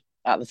moon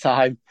at the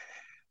time.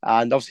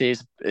 And obviously,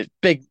 it's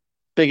big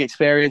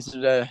experience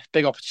and a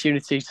big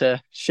opportunity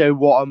to show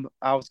what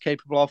I was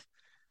capable of.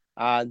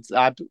 And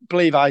I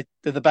believe I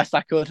did the best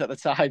I could at the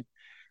time.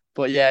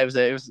 But yeah,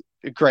 it was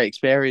a great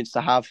experience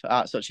to have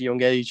at such a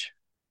young age.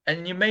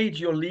 And you made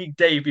your league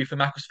debut for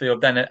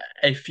Macclesfield then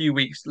a few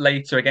weeks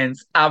later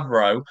against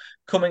Avro,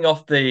 coming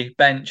off the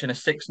bench in a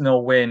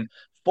 6-0 win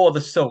for the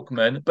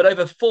Silkmen. But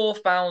over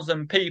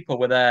 4,000 people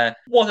were there.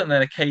 Wasn't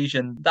an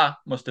occasion that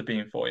must have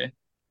been for you.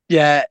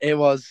 Yeah, it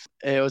was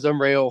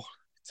unreal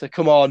to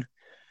come on,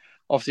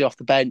 obviously off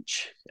the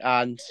bench,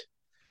 and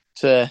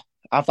to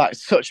have that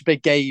such a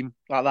big game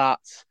like that,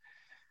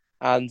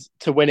 and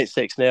to win it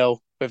 6-0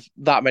 with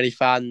that many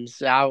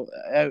fans.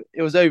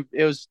 It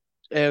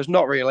was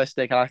not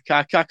realistic. I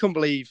couldn't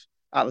believe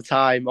at the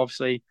time.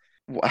 Obviously,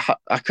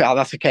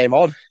 that's what came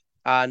on,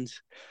 and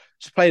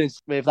just playing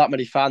with that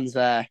many fans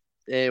there.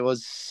 It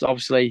was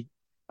obviously,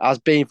 as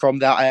being from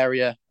that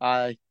area,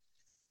 I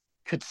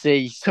could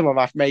see some of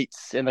my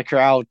mates in the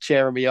crowd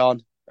cheering me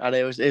on, and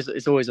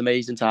it's always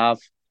amazing to have.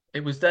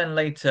 It was then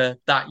later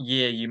that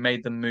year you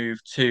made the move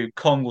to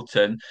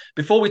Congleton.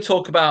 Before we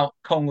talk about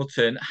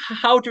Congleton,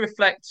 how do you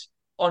reflect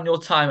on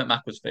your time at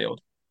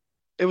Macclesfield?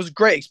 It was a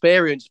great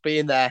experience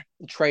being there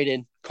and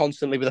training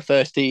constantly with the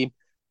first team.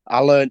 I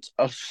learned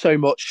so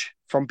much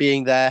from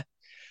being there,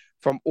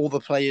 from all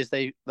the players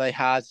they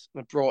had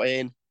and brought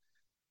in.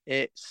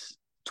 It's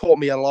taught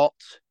me a lot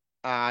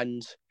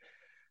and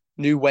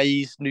new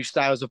ways, new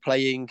styles of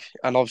playing,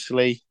 and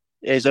obviously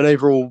it's an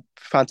overall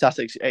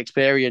fantastic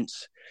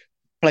experience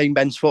playing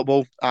men's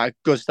football at a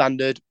good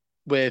standard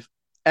with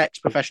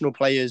ex-professional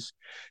players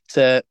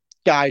to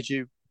guide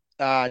you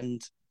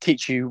and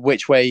teach you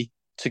which way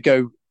to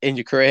go in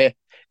your career.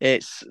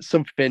 It's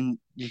something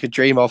you could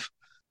dream of.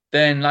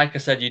 Then, like I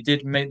said, you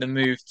did make the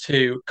move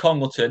to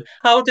Congleton.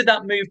 How did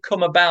that move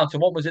come about,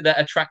 and what was it that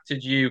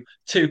attracted you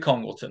to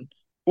Congleton?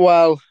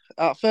 Well,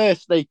 at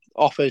first they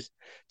offered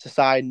to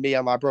sign me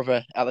and my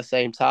brother at the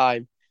same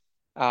time,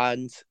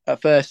 and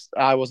at first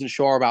I wasn't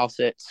sure about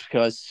it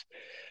because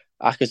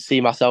I could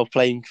see myself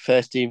playing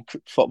first team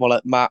football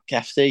at Mac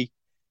FC,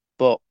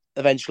 but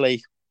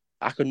eventually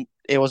I couldn't.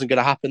 It wasn't going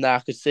to happen there. I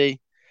could see,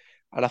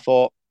 and I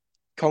thought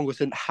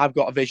Congleton have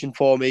got a vision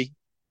for me,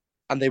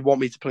 and they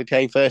want me to play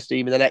playing first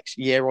team in the next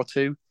year or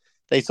two.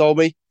 They told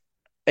me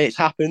it's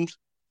happened,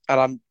 and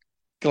I'm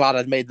glad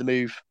I'd made the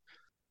move.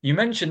 You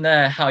mentioned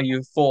there how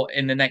you thought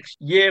in the next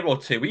year or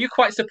two. Were you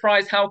quite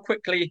surprised how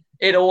quickly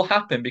it all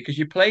happened? Because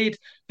you played,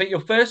 I think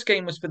your first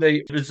game was for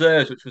the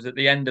reserves, which was at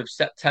the end of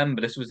September.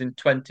 This was in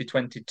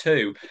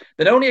 2022.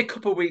 Then only a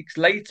couple of weeks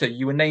later,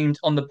 you were named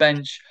on the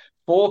bench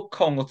for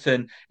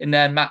Congleton in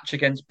their match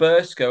against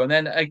Burscough. And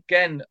then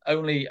again,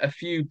 only a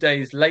few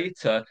days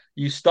later,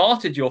 you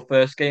started your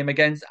first game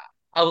against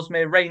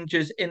Ellesmere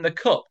Rangers in the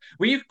Cup.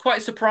 Were you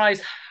quite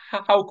surprised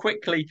how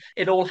quickly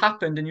it all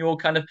happened and your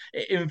kind of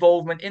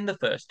involvement in the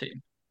first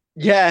team?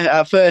 Yeah,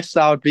 at first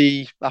I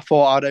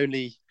thought I'd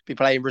only be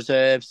playing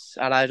reserves,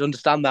 and I'd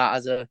understand that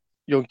as a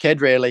young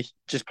kid, really,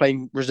 just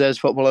playing reserves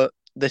football at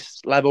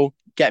this level,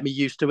 get me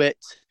used to it.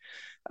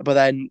 But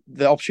then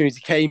the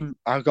opportunity came.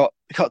 I got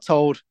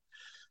told,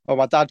 or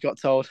my dad got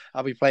told,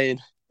 I'll be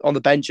playing on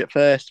the bench at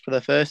first for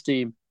the first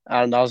team,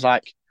 and I was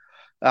like,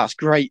 that's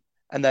great.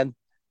 And then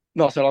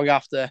not so long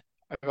after,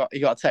 he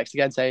got a text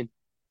again saying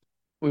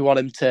we want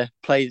him to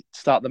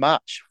start the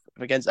match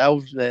against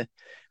Ellesmere,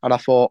 and I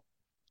thought,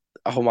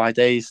 oh my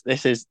days,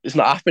 it's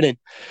not happening.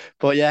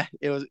 But yeah,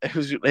 it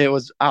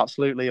was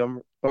absolutely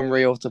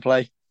unreal to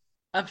play.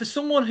 And for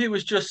someone who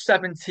was just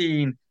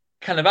 17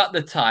 kind of at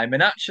the time,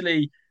 and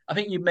actually I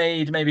think you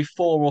made maybe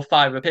 4 or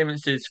 5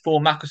 appearances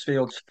for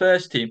Macclesfield's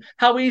first team.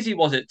 How easy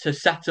was it to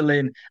settle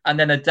in and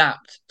then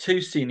adapt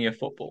to senior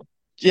football?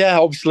 Yeah,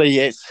 obviously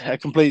it's a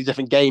completely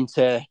different game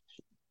to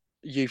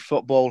youth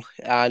football,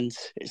 and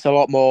it's a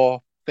lot more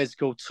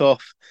physical,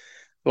 tough.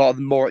 A lot of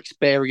them more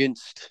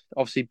experienced,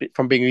 obviously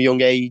from being a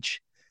young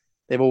age.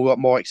 They've all got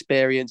more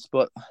experience,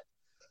 but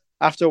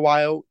after a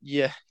while,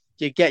 you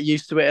get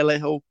used to it a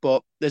little.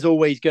 But there's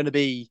always going to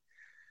be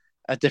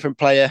a different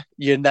player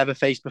you never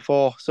faced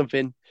before,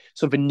 something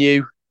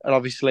new, and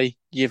obviously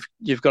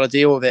you've got to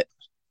deal with it.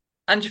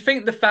 And do you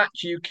think the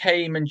fact you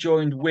came and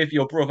joined with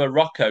your brother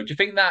Rocco, do you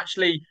think that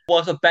actually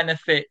was a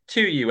benefit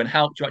to you and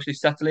helped you actually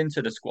settle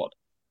into the squad?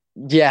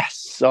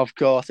 Yes, of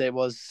course, it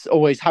was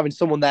always having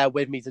someone there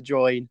with me to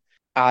join,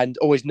 and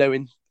always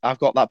knowing I've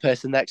got that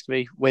person next to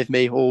me with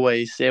me.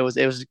 Always, it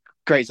was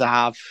great to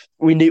have.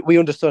 We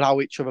understood how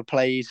each other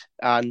played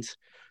and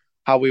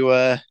how we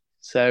were,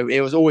 so it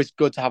was always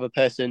good to have a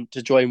person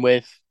to join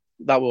with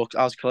that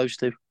I was close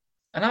to.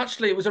 And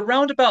actually, it was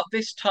around about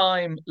this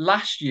time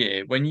last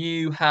year when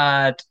you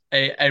had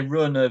a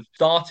run of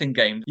starting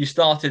games. You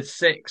started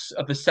 6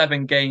 of the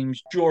 7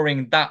 games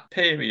during that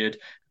period.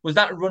 Was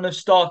that run of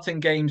starting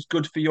games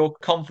good for your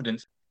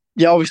confidence?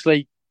 Yeah,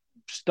 obviously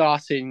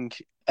starting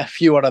a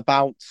few on a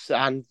bounce,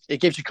 and it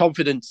gives you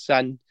confidence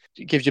and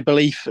it gives you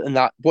belief in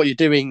that what you're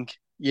doing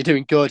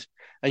good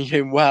and you're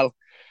doing well.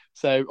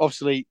 So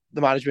obviously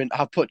the management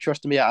have put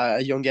trust in me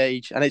at a young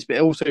age, and it's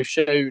been also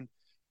shown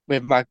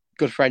with my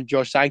good friend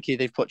George Sankey.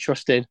 They've put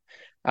trust in,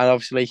 and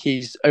obviously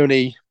he's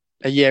only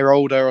a year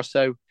older or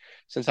so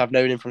since I've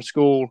known him from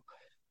school,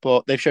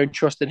 but they've shown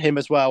trust in him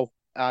as well,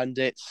 and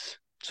it's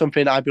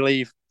something I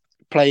believe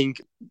playing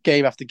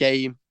game after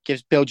game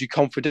builds you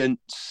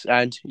confidence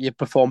and you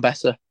perform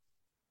better.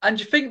 And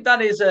do you think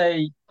that is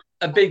a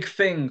big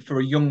thing for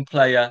a young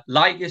player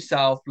like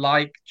yourself,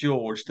 like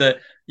George, that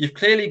you've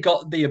clearly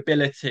got the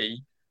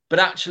ability, but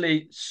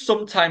actually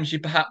sometimes you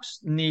perhaps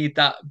need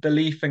that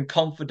belief and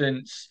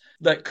confidence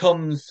that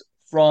comes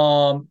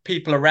from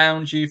people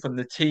around you, from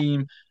the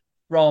team,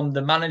 from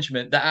the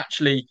management, that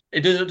actually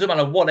it doesn't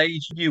matter what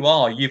age you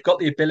are, you've got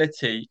the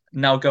ability,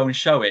 now go and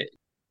show it.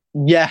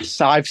 Yes,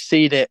 I've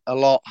seen it a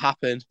lot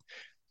happen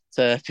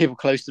to people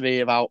close to me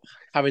about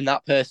having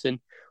that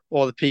person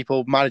or the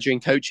people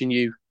managing, coaching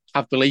you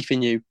have belief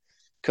in you,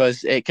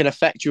 because it can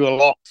affect you a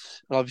lot.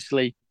 And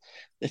obviously,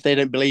 if they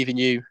don't believe in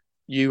you,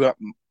 you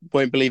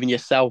won't believe in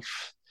yourself.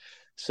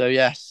 So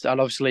yes,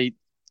 and obviously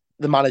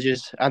the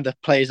managers and the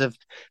players have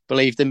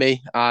believed in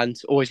me and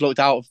always looked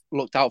out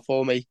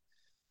for me,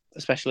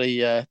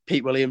 especially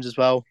Pete Williams as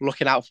well,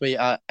 looking out for me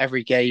at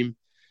every game,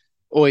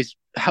 always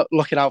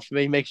looking out for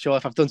me, making sure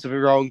if I've done something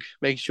wrong,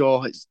 making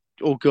sure it's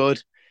all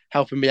good,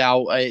 helping me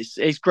out.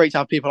 It's great to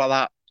have people like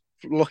that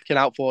looking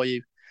out for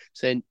you,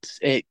 since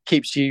it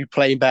keeps you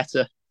playing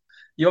better.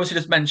 You obviously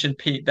just mentioned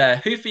Pete there.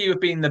 Who for you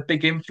have been the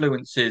big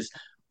influences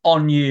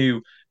on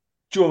you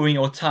during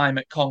your time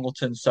at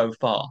Congleton so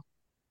far?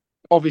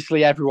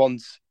 Obviously,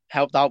 everyone's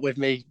helped out with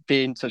me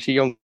being such a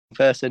young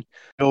person,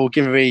 all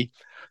giving me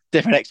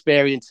different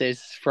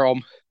experiences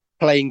from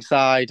playing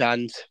side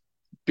and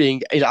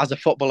being as a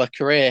footballer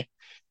career.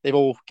 They've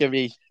all given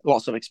me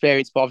lots of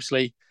experience, but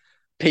obviously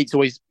Pete's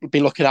always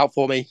been looking out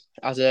for me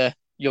as a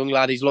young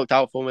lad. He's looked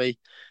out for me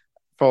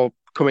for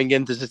coming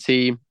into the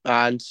team,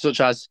 and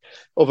such as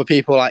other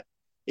people like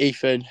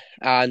Ethan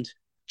and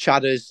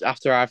Chadders.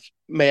 After I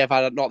may have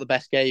had not the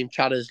best game,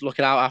 Chadders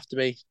looking out after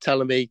me,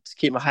 telling me to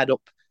keep my head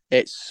up.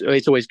 It's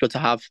always good to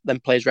have them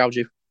players around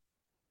you.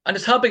 And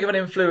just how big of an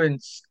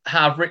influence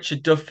have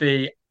Richard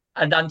Duffy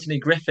and Anthony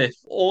Griffith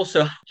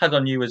also had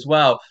on you as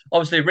well?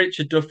 Obviously,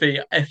 Richard Duffy,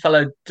 a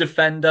fellow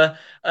defender.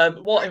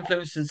 What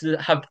influences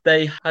have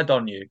they had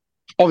on you?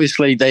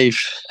 Obviously, they've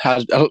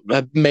had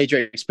a major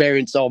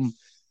experience on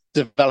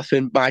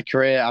developing my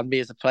career and me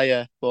as a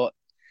player. But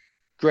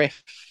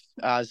Griff,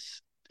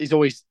 as he's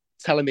always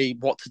telling me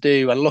what to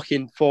do and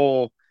looking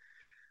for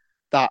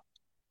that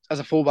as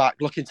a fullback,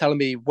 telling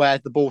me where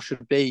the ball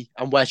should be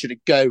and where should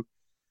it go.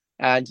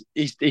 And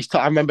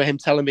I remember him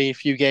telling me a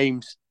few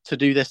games to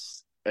do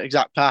this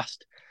exact pass,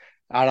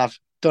 and I've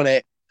done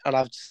it, and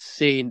I've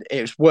seen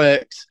it's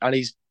worked, and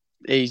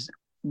he's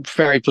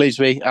very pleased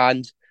with me.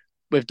 And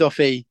with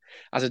Duffy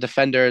as a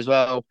defender as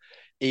well,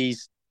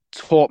 he's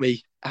taught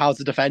me how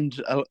to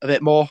defend a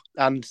bit more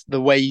and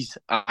the ways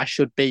I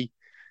should be,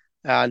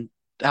 and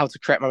how to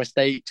correct my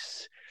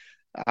mistakes.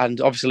 And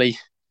obviously,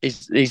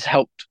 he's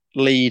helped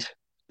lead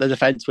the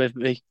defence with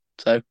me,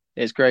 so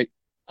it's great.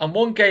 And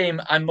one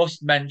game I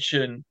must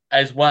mention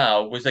as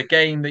well was a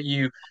game that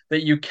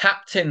you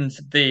captained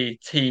the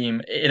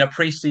team in a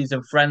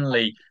preseason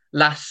friendly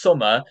last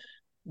summer.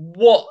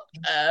 What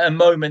a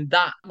moment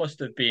that must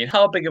have been.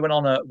 How big of an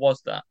honour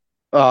was that?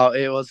 Oh,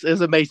 it was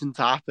amazing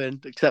to happen.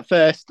 Except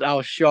first, I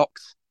was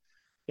shocked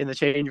in the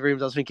change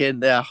rooms. I was thinking,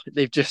 yeah,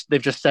 they've just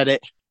said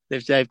it.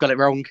 They've got it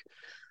wrong.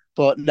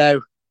 But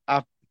no,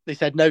 they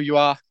said no, you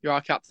are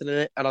captain in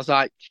it, and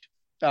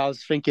I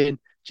was thinking,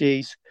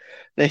 geez,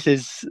 this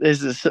is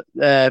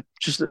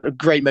just a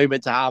great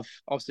moment to have.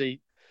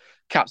 Obviously,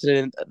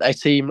 captaining a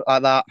team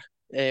like that,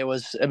 it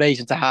was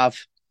amazing to have,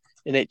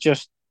 and it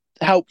just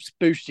helps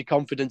boost your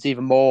confidence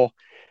even more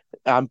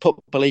and put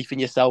belief in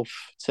yourself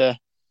to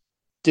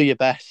do your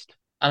best.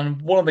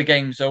 And one of the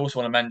games I also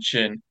want to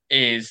mention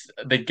is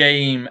the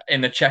game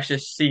in the Cheshire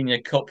Senior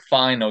Cup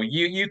final.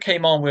 You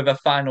came on with a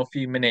final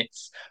few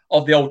minutes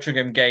of the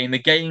Altrincham game. The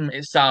game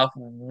itself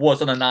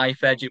was on a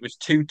knife edge. It was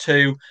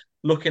 2-2,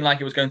 looking like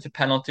it was going to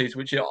penalties,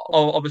 which it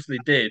obviously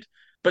did.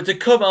 But to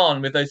come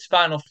on with those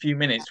final few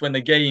minutes when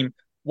the game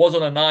was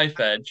on a knife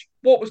edge,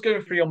 what was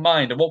going through your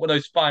mind and what were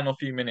those final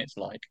few minutes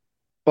like?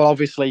 Well,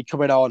 obviously,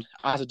 coming on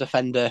as a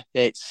defender,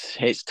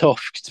 it's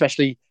tough,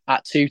 especially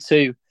at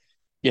 2-2.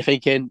 You're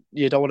thinking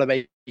you don't want to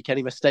make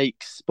any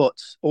mistakes, but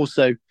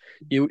also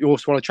you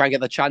also want to try and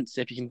get the chance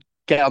if you can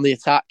get on the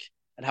attack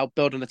and help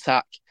build an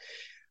attack.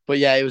 But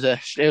yeah, it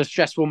was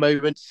stressful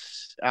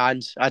moments,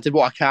 and I did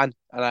what I can,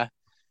 and I'm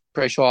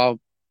pretty sure I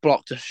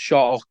blocked a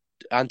shot or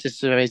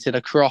anticipated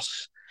a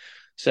cross.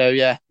 So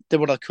yeah,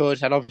 did what I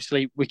could, and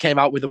obviously we came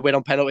out with a win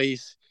on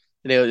penalties,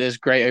 and it was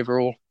great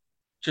overall.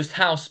 Just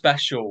how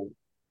special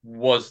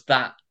was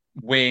that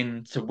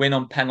win to win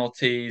on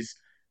penalties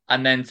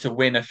and then to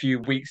win a few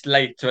weeks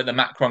later at the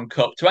Macron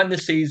Cup to end the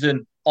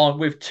season on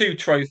with two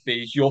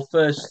trophies, your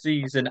first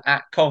season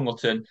at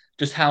Congleton.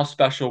 Just how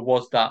special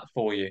was that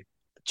for you?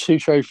 Two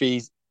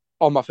trophies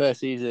on my first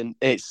season.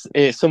 It's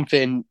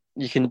something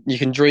you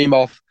can dream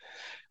of,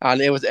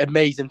 and it was an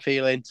amazing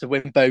feeling to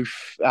win both.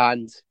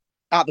 And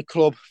at the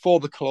club for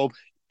the club,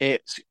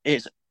 it's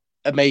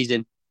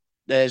amazing.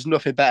 There's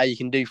nothing better you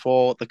can do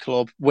for the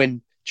club.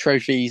 Win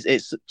trophies.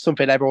 It's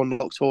something everyone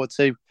looks forward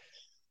to.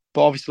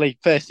 But obviously,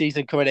 first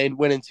season coming in,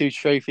 winning two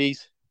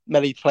trophies.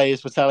 Many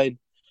players were telling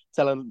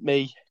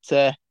me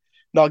to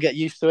not get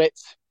used to it,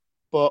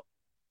 but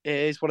it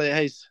is what it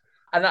is.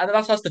 And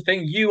that's the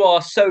thing. You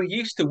are so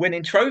used to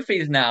winning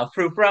trophies now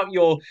throughout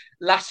your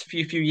last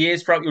few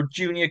years, throughout your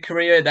junior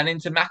career, then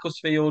into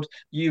Macclesfield.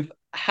 You've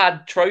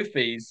had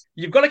trophies.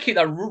 You've got to keep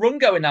that run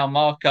going now,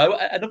 Marco.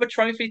 Another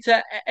trophy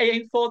to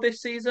aim for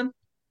this season.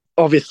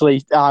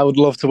 Obviously, I would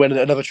love to win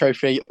another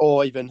trophy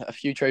or even a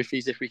few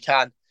trophies if we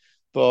can.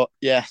 But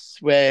yes,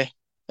 where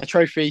a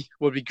trophy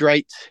would be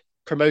great.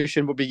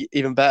 Promotion would be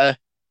even better.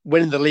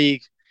 Winning the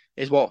league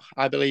is what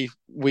I believe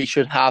we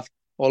should have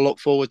or look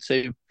forward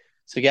to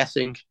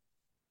getting.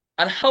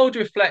 And how would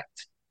you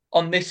reflect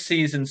on this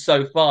season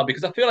so far?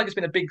 Because I feel like it's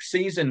been a big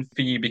season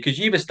for you because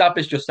you've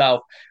established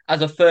yourself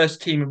as a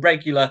first team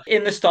regular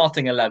in the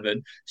starting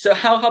 11. So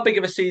how big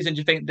of a season do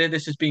you think that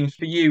this has been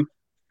for you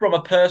from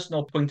a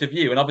personal point of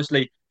view and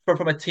obviously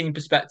from a team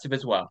perspective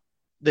as well?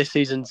 This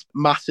season's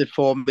massive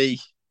for me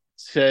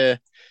to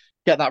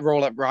get that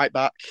role at right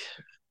back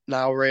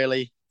now,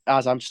 really,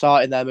 as I'm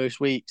starting there most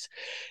weeks.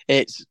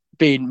 It's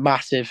been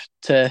massive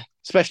to,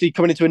 especially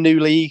coming into a new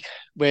league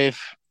with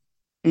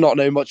not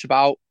knowing much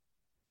about.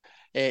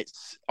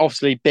 It's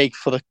obviously big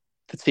for the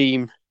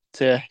team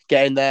to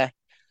get in there,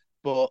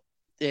 but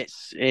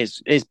it's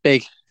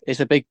big.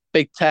 It's a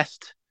big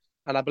test,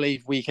 and I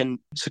believe we can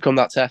succumb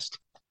that test.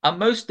 And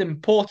most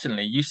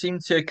importantly, you seem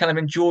to kind of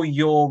enjoy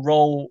your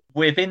role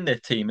within the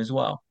team as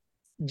well.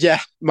 Yeah,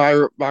 my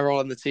role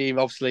in the team,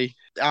 obviously,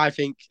 I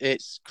think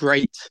it's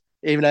great,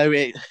 even though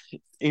it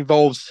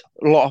involves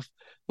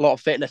a lot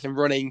of fitness and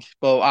running,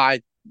 but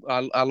I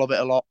love it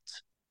a lot.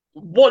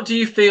 What do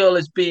you feel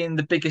has been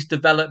the biggest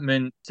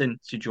development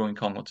since you joined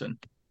Congleton?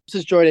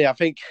 Since joining, I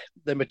think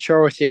the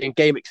maturity and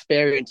game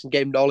experience and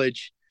game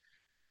knowledge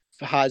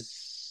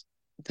has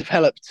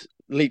developed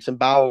leaps and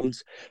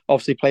bounds.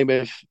 Obviously, playing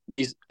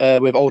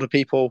with older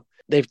people,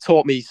 they've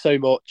taught me so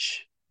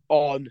much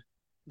on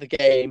the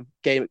game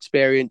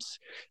experience,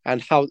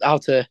 and how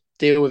to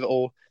deal with it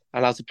all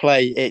and how to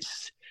play.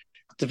 It's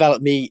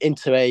developed me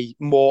into a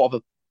more of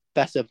a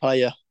better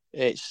player.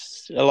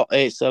 It's a lot.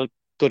 It's a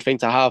good thing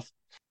to have.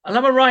 And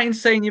am I right in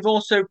saying you've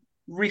also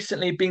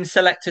recently been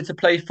selected to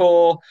play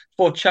for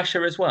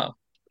Cheshire as well?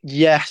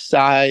 Yes,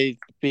 I've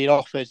been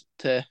offered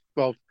to.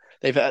 Well,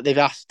 they've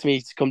asked me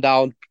to come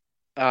down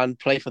and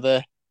play for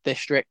the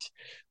district.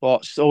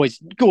 But it's always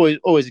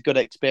a good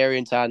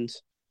experience and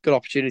good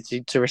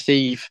opportunity to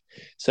receive.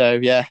 So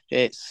yeah,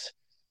 it's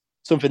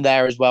something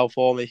there as well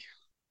for me.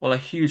 Well, a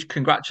huge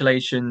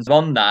congratulations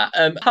on that.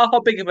 How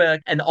big of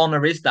an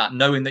honour is that,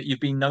 knowing that you've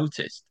been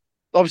noticed?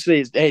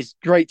 Obviously, it's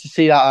great to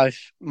see that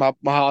my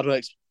hard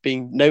work's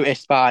being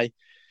noticed by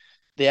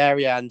the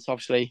area, and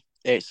obviously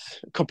it's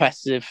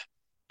competitive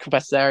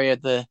area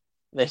at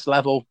this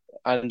level,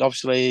 and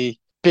obviously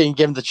being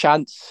given the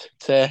chance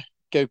to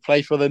go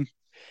play for them,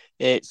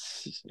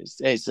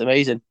 it's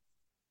amazing.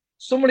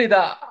 Somebody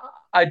that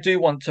I do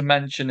want to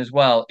mention as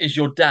well is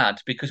your dad,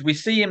 because we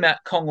see him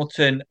at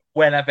Congleton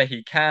whenever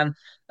he can.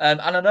 And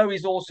I know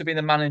he's also been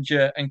the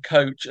manager and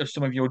coach of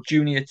some of your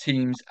junior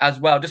teams as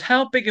well. Just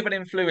how big of an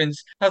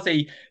influence has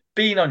he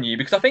been on you?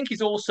 Because I think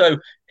he's also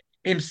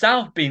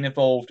himself been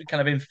involved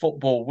kind of in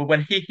football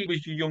when he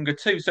was younger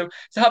too. So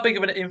how big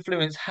of an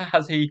influence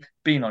has he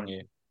been on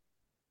you?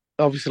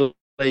 Obviously,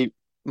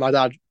 my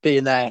dad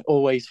being there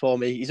always for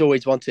me. He's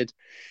always wanted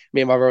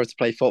me and my brother to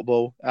play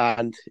football,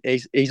 and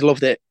he's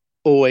loved it.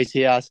 Always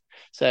he has.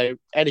 So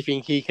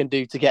anything he can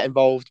do to get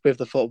involved with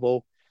the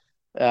football,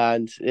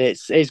 and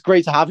it's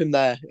great to have him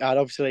there. And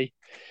obviously,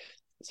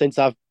 since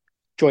I've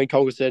joined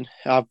Congleton,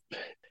 I've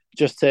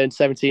just turned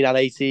 17 and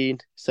 18.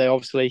 So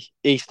obviously,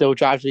 he still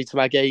drives me to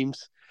my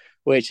games,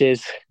 which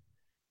is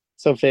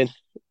something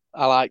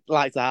I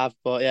like to have.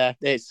 But yeah,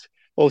 it's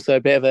also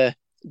a bit of a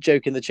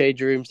joke in the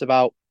change rooms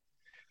about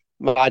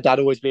my dad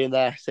always being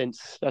there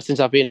since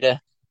I've been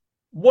here.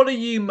 What are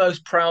you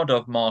most proud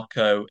of,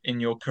 Marco, in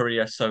your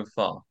career so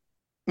far?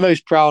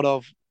 Most proud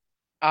of,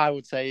 I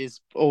would say,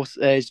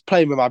 is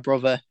playing with my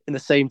brother in the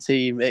same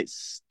team.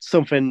 It's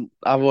something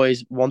I've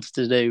always wanted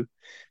to do,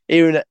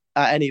 even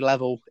at any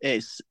level.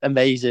 It's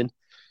amazing.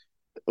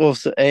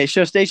 Also, it's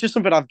just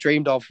something I've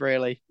dreamed of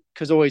really,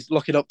 because always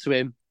looking up to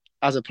him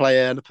as a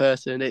player and a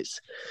person. It's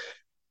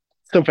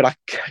something I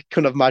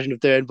couldn't have imagined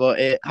of doing, but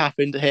it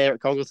happened here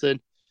at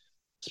Congleton,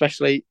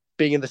 especially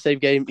being in the same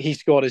game. He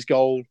scored his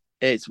goal.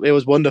 It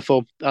was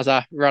wonderful as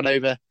I ran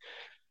over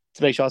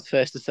to make sure I was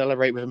first to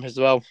celebrate with him as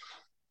well.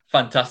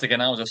 Fantastic.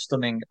 And that was a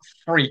stunning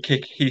free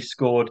kick he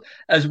scored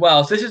as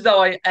well. So this is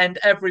how I end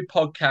every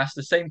podcast.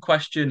 The same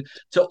question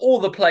to all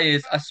the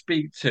players I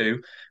speak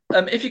to.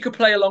 If you could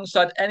play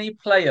alongside any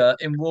player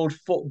in world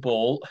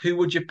football, who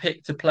would you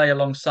pick to play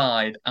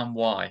alongside and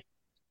why?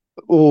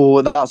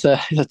 Oh, that's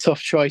a tough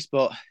choice,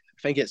 but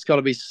I think it's got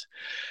to be.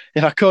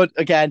 If I could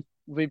again,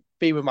 we'd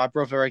be with my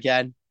brother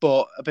again,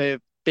 but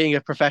being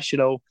a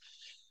professional,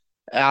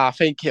 I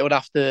think it would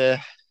have to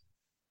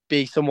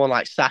be someone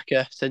like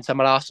Saka, since I'm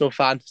an Arsenal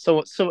fan.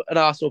 So an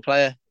Arsenal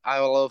player I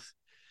love,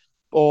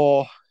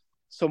 or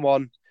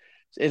someone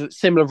in a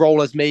similar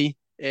role as me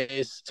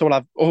is someone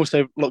I've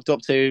also looked up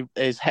to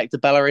is Hector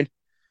Bellerin,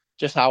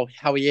 just how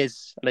he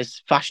is and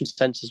his fashion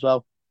sense as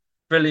well.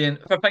 Brilliant.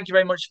 Well, thank you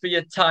very much for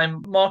your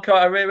time, Marco.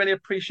 I really, really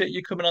appreciate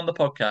you coming on the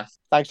podcast.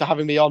 Thanks for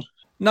having me on.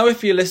 Now,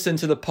 if you listen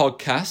to the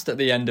podcast at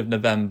the end of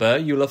November,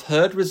 you'll have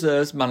heard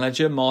reserves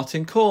manager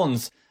Martin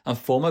Corns and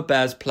former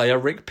Bears player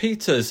Rick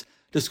Peters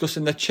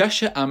discussing the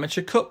Cheshire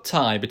Amateur Cup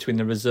tie between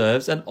the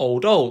reserves and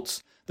Old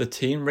Alts, the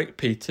team Rick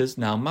Peters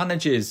now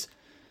manages.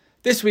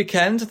 This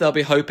weekend, they'll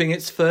be hoping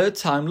it's third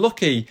time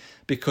lucky,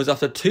 because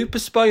after 2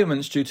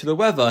 postponements due to the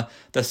weather,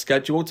 they're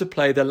scheduled to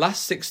play the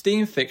last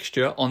 16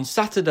 fixture on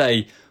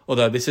Saturday,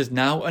 although this is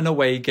now an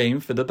away game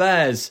for the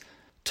Bears.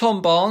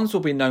 Tom Barnes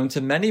will be known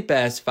to many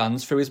Bears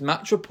fans through his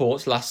match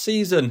reports last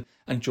season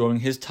and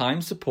during his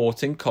time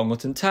supporting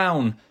Congleton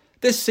Town.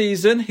 This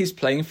season, he's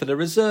playing for the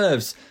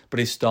reserves, but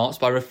he starts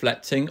by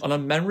reflecting on a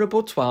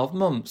memorable 12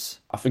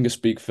 months. I think I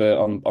speak for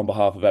on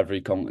behalf of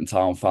every Congleton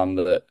Town fan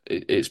that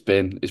it's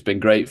been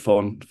great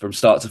fun from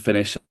start to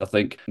finish. I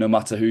think no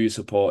matter who you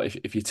support,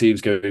 if your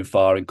team's going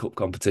far in cup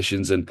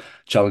competitions and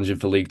challenging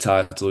for league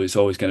title, it's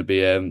always going to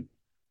be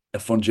a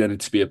fun journey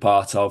to be a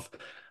part of.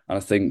 And I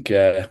think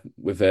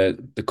with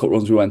the cup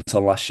runs we went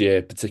on last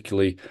year,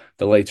 particularly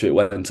the later it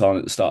went on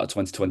at the start of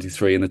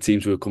 2023, and the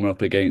teams we were coming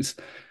up against,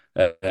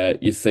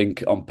 you'd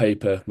think on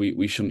paper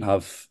we shouldn't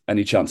have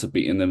any chance of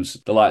beating them,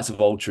 the likes of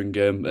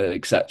Altrincham,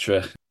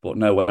 etc. But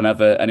no,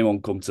 whenever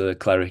anyone come to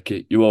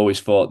Cleric, you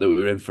always thought that we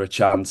were in for a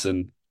chance,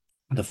 and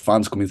the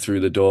fans coming through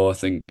the door, I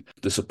think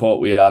the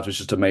support we had was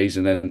just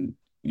amazing. And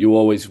you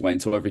always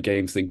went into every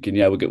game thinking,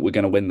 yeah, we're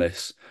going to win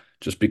this.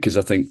 Just because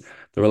I think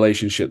the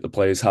relationship the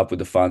players have with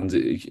the fans,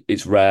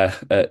 it's rare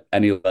at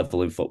any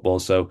level in football.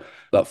 So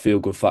that feel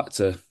good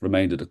factor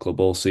remained at the club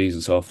all season.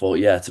 So I thought,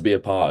 yeah, to be a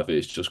part of it,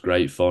 it's just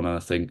great fun. And I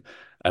think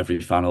every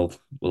fan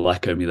will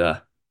echo me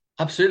there.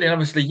 Absolutely. And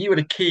obviously, you had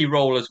a key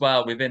role as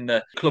well within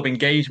the club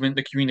engagement,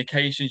 the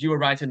communications. You were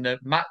writing the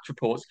match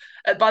reports.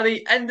 By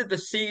the end of the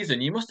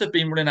season, you must have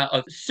been running out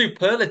of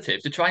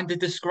superlatives to trying to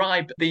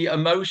describe the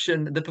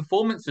emotion, the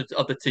performance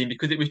of the team,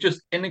 because it was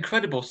just an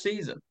incredible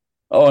season.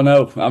 Oh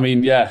no, I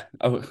mean, yeah,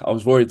 I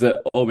was worried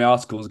that all my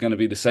articles were going to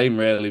be the same,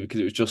 really, because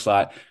it was just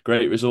like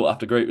great result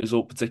after great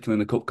result,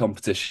 particularly in the cup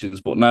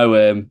competitions. But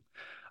no,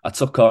 I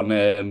took on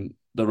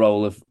the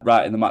role of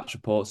writing the match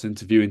reports,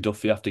 interviewing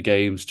Duffy after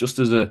games, just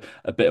as a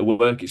bit of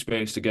work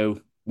experience to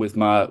go with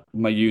my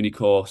uni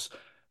course.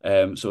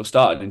 So I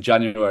started in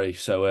January,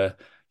 so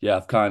yeah,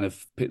 I've kind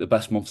of picked the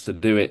best months to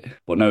do it.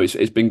 But no,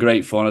 it's been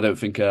great fun. I don't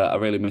think I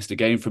really missed a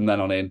game from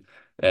then on in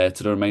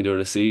to the remainder of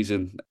the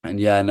season. And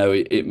yeah, no,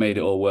 it made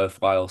it all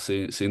worthwhile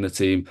seeing the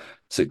team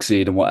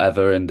succeed and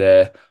whatever. And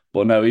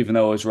but no, even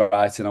though I was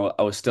writing,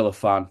 I was still a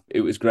fan.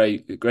 It was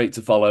great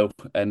to follow.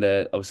 And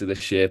obviously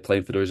this year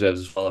playing for the reserves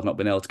as well, I've not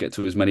been able to get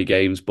to as many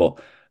games, but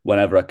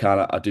whenever I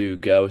can, I do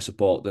go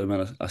support them,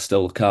 and I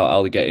still look out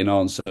how they're getting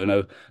on. So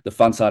no, the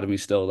fan side of me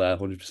is still there,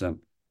 100%.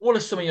 What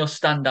are some of your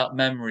standout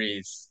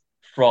memories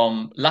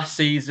from last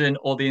season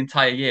or the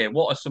entire year?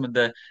 What are some of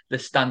the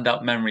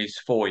standout memories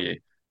for you?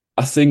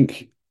 I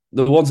think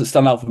the ones that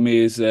stand out for me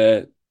is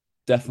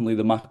definitely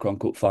the Macron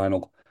Cup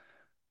final.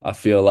 I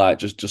feel like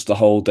just the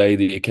whole day,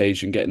 the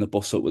occasion, getting the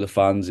bus up with the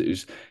fans, it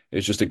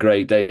was just a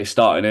great day,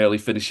 starting early,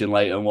 finishing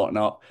late, and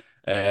whatnot.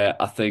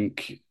 I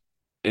think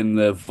in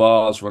the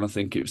Vars run, I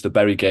think it was the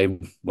Bury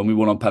game when we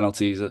won on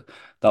penalties. That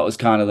was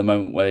kind of the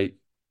moment where it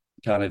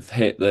kind of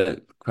hit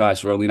the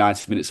Christ. We're only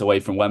 90 minutes away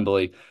from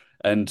Wembley,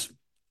 and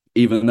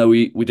even though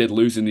we did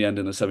lose in the end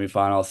in the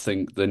semi-final, I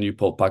think the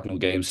Newport Pagnell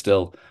game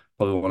still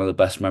probably one of the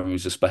best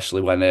memories,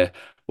 especially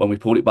when we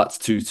pulled it back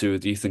to 2-2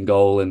 with Ethan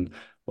goal and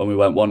when we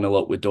went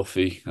 1-0 up with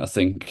Duffy. I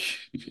think,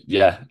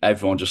 yeah,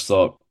 everyone just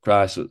thought,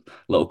 Christ,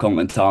 little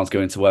continent town's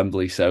going to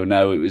Wembley. So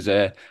no, it was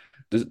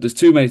there's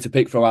too many to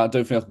pick from. I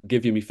don't think I can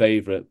give you my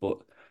favourite, but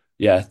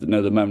yeah,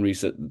 no, the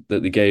memories that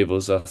they gave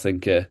us, I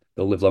think they'll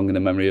live long in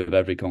the memory of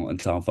every continent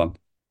town fan.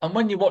 And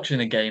when you're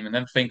watching a game and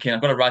then thinking, I've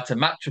got to write a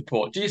match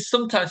report, do you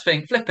sometimes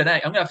think, flipping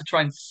it, I'm going to have to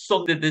try and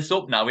sum this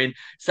up now in,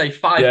 say,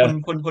 Yeah.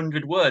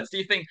 500 words? Do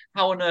you think,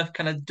 how on earth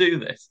can I do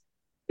this?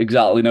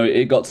 Exactly. No,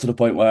 it got to the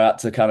point where I had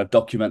to kind of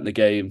document the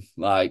game,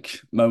 like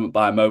moment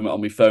by moment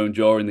on my phone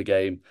during the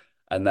game,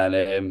 and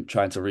then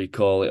trying to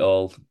recall it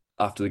all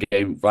after the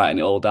game, writing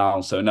it all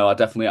down. So no, I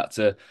definitely had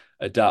to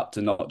adapt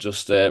and not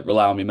just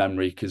rely on my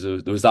memory because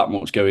there was that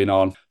much going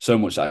on, so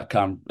much that I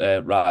can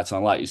write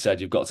on. Like you said,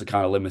 you've got to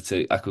kind of limit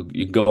it.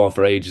 You can go on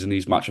for ages in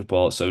these match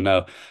reports. So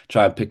no,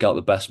 try and pick out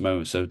the best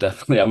moments. So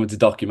definitely having to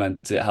document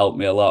it helped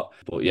me a lot.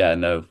 But yeah,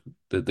 no,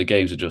 the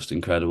games are just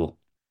incredible.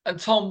 And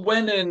Tom,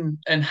 when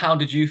and how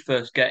did you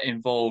first get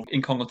involved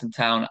in Congleton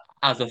Town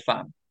as a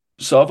fan?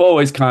 So I've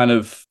always kind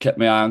of kept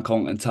my eye on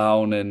Congleton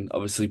Town, and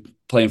obviously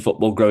playing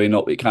football growing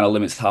up, it kind of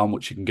limits how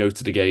much you can go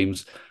to the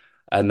games.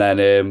 And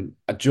then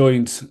I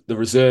joined the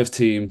reserve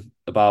team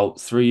about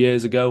 3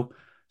 years ago.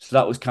 So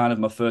that was kind of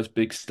my first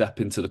big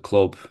step into the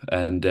club.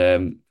 And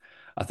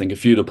I think a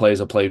few of the players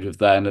I played with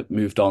then had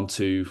moved on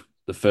to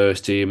the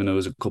first team, and there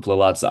was a couple of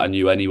lads that I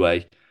knew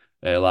anyway,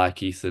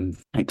 like Ethan,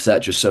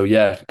 etc. So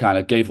yeah, kind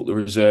of gave up the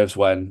reserves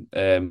when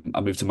I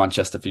moved to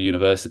Manchester for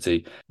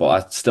university, but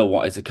I still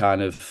wanted to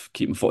kind of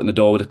keep my foot in the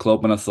door with the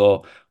club, and I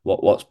thought,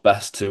 what's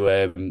best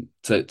to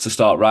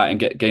start right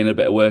and gain a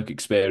bit of work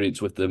experience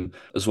with them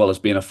as well as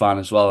being a fan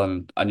as well.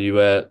 And I knew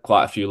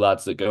quite a few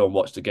lads that go and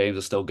watch the games.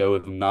 I still go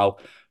with them now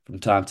from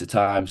time to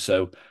time.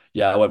 So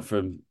yeah, I went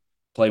from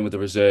playing with the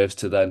reserves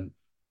to then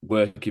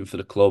working for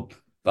the club.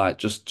 Like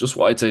just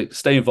wanted to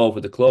stay involved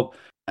with the club.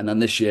 And then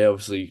this year,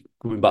 obviously,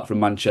 coming back from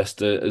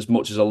Manchester, as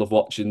much as I love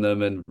watching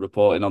them and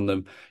reporting on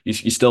them, you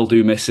still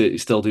do miss it. You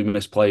still do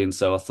miss playing.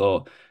 So I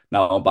thought,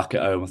 now I'm back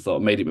at home, I thought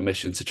I made it my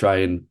mission to try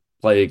and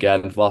play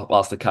again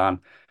whilst I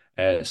can.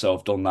 So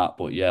I've done that.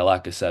 But yeah,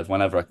 like I said,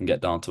 whenever I can get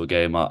down to a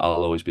game, I'll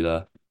always be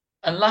there.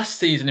 And last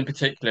season in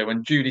particular,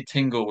 when Julie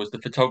Tingle was the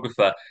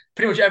photographer,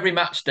 pretty much every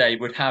match day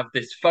would have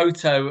this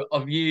photo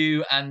of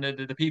you and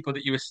the people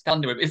that you were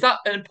standing with. Is that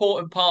an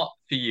important part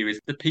for you? Is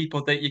the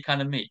people that you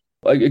kind of meet?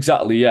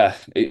 Exactly, yeah.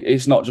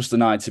 It's not just the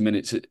 90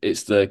 minutes,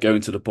 it's the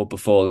going to the pub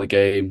before the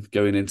game,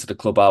 going into the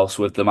clubhouse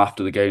with them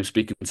after the game,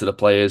 speaking to the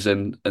players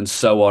and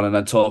so on, and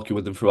then talking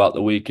with them throughout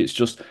the week.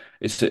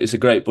 It's a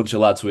great bunch of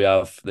lads we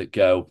have that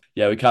go.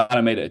 Yeah, we kind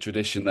of made it a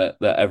tradition that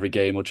every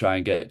game we'll try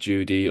and get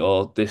Judy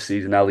or this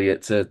season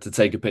Elliot to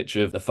take a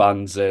picture of the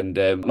fans and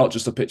not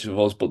just a picture of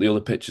us, but the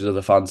other pictures of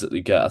the fans that they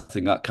get. I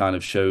think that kind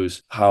of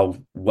shows how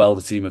well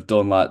the team have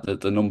done, like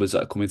the numbers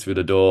that are coming through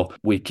the door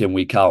week in,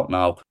 week out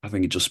now. I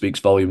think it just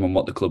speaks volume on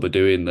what the club are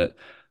doing, that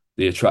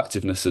the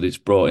attractiveness that it's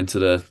brought into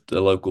the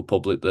local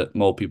public, that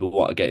more people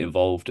want to get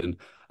involved. And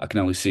I can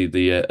only see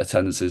the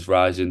attendances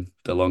rising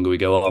the longer we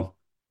go on.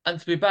 And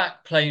to be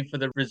back playing for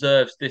the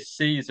reserves this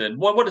season,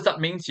 what does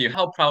that mean to you?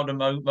 How proud a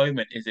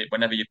moment is it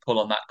whenever you pull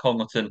on that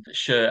Congleton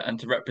shirt and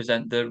to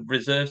represent the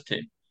reserves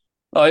team?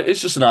 Oh, it's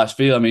just a nice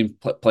feel. I mean,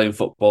 playing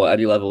football at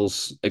any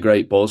level's a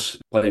great buzz.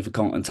 Playing for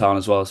Congleton Town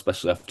as well,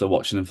 especially after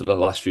watching them for the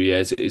last few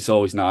years, it's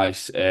always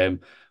nice.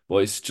 But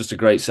it's just a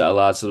great set of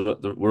lads. So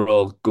we're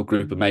all a good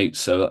group of mates.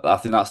 So I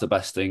think that's the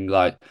best thing.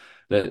 Like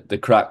the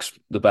crack's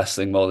the best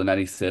thing more than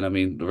anything. I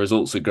mean, the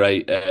results are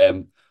great.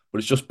 But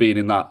it's just being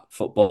in that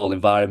football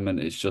environment.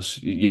 It's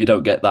just you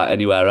don't get that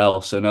anywhere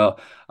else. So no,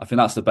 I think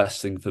that's the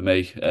best thing for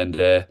me. And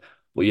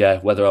but yeah,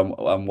 whether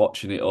I'm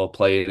watching it or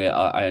playing it,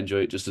 I enjoy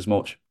it just as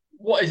much.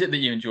 What is it that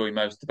you enjoy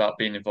most about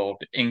being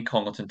involved in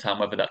Congleton Town,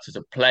 whether that's as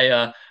a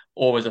player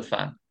or as a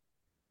fan?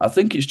 I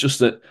think it's just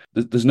that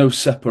there's no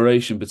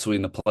separation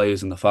between the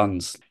players and the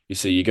fans. You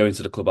see, you go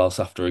into the clubhouse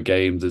after a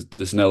game,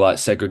 there's no like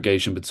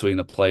segregation between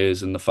the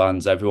players and the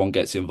fans. Everyone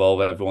gets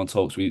involved, everyone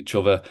talks with each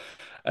other.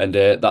 And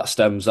that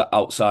stems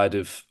outside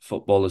of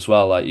football as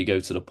well. Like you go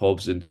to the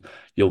pubs and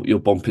you'll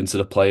bump into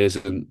the players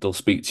and they'll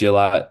speak to you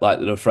like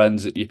they're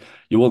friends.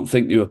 You wouldn't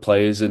think they were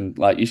players, and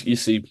like you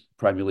see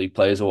Premier League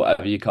players or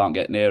whatever, you can't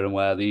get near them.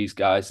 Where these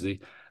guys,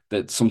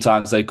 that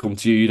sometimes they come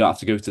to you, you don't have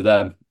to go to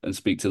them and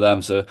speak to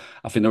them. So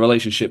I think the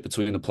relationship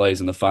between the players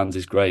and the fans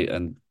is great,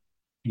 and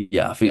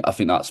yeah, I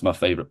think that's my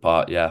favourite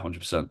part. Yeah,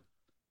 100%.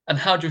 And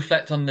how do you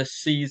reflect on the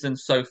season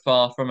so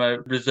far from a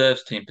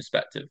reserves team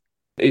perspective?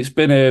 It's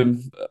been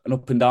an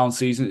up and down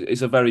season.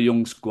 It's a very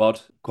young squad.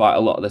 Quite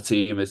a lot of the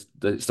team it's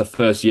the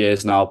first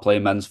years now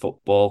playing men's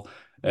football,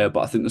 but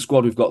I think the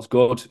squad we've got is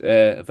good.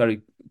 A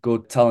very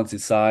good,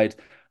 talented side,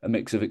 a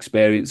mix of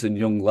experience and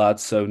young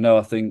lads. So no,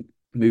 I think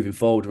moving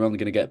forward we're only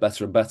going to get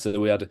better and better.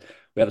 We had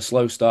a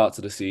slow start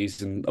to the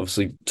season.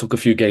 Obviously, took a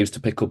few games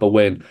to pick up a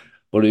win,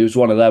 but it was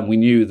one of them. We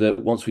knew that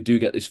once we do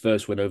get this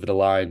first win over the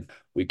line,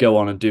 we go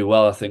on and do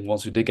well. I think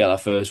once we did get our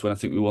first win, I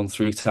think we won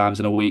 3 times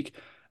in a week.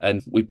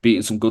 And we've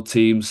beaten some good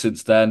teams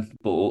since then,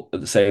 but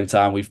at the same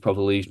time, we've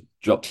probably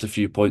dropped a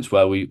few points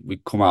where we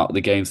come out of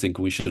the game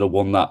thinking we should have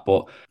won that.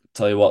 But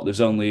tell you what,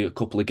 there's only a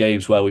couple of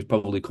games where we've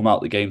probably come out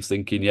of the games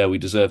thinking, yeah, we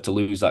deserve to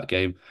lose that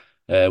game.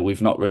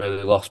 We've not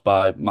really lost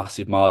by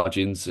massive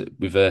margins.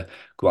 We've come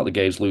out of the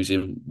games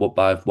losing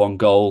by 1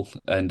 goal,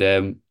 and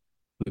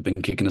we've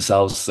been kicking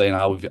ourselves, saying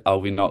how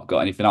we not got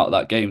anything out of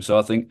that game. So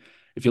I think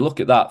if you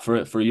look at that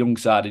for a young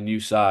side, a new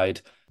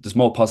side, there's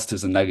more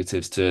positives than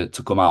negatives to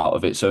come out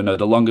of it. So no,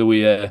 the longer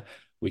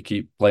we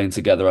keep playing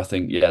together, I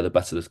think the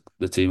better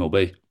the team will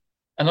be.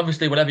 And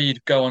obviously, whatever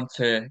you'd go on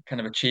to kind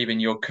of achieve in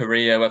your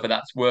career, whether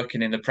that's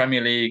working in the Premier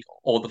League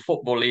or the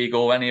Football League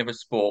or any other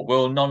sport,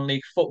 will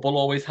non-league football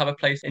always have a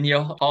place in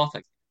your heart?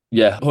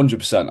 Yeah,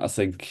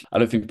 100%. I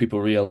don't think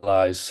people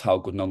realise how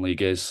good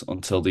non-league is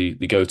until they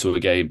go to a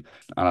game.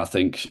 And I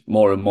think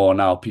more and more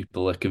now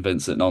people are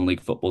convinced that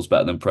non-league football's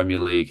better than Premier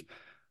League.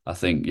 I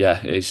think,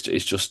 yeah, it's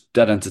just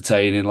dead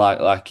entertaining.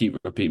 Like I keep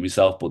repeating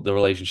myself, but the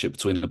relationship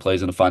between the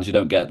players and the fans, you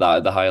don't get that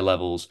at the higher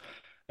levels.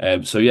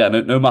 So yeah,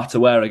 no matter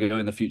where I go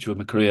in the future of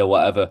my career,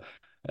 whatever,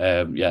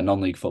 yeah,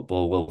 non-league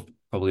football will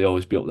probably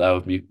always be up there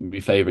with my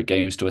favourite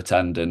games to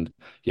attend. And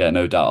yeah,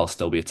 no doubt I'll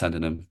still be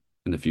attending them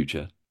in the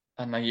future.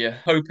 And are you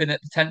hoping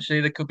that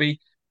potentially there could be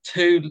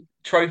 2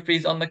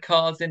 trophies on the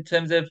cards in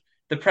terms of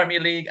the Premier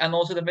League and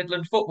also the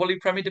Midland Football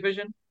League Premier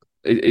Division?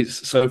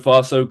 It's so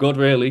far so good,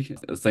 really.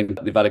 I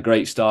think they've had a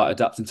great start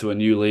adapting to a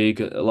new league,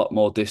 a lot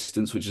more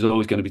distance, which is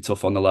always going to be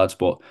tough on the lads.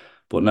 But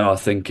no, I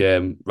think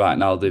right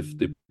now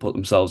they've put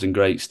themselves in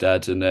great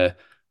stead, and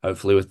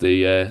hopefully with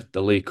the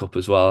League Cup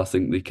as well, I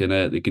think they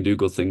can do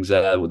good things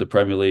there with the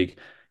Premier League.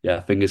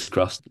 Yeah, fingers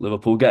crossed.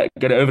 Liverpool get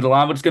it over the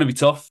line, but it's going to be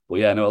tough. But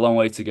yeah, no, a long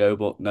way to go.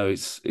 But no,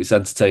 it's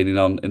entertaining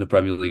in the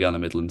Premier League and the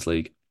Midlands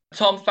League.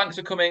 Tom, thanks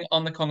for coming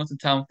on the Congleton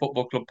Town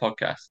Football Club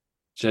podcast.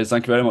 Cheers,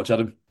 thank you very much,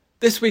 Adam.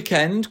 This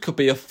weekend could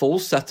be a full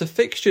set of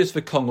fixtures for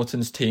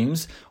Congleton's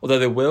teams, although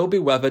they will be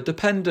weather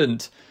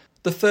dependent.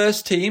 The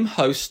first team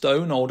host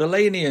Stone Old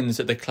Alanians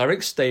at the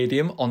Cleric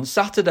Stadium on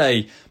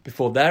Saturday,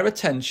 before their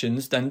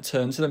attentions then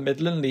turn to the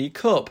Midland League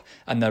Cup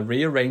and their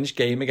rearranged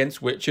game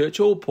against Whitchurch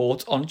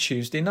Allport on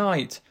Tuesday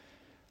night.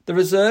 The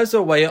reserves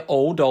are away at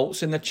Old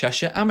Alts in the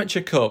Cheshire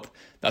Amateur Cup.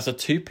 That's a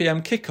 2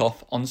 p.m.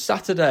 kick-off on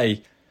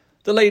Saturday.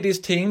 The ladies'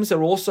 teams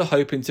are also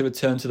hoping to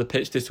return to the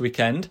pitch this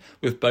weekend,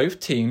 with both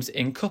teams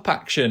in cup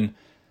action.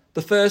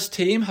 The first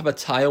team have a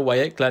tie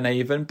away at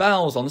Glenavon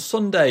Bells on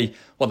Sunday,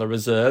 while the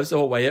reserves are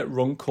away at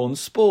Runcorn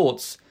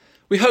Sports.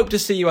 We hope to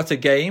see you at a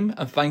game,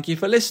 and thank you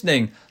for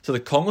listening to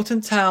the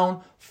Congleton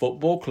Town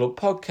Football Club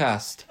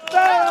podcast.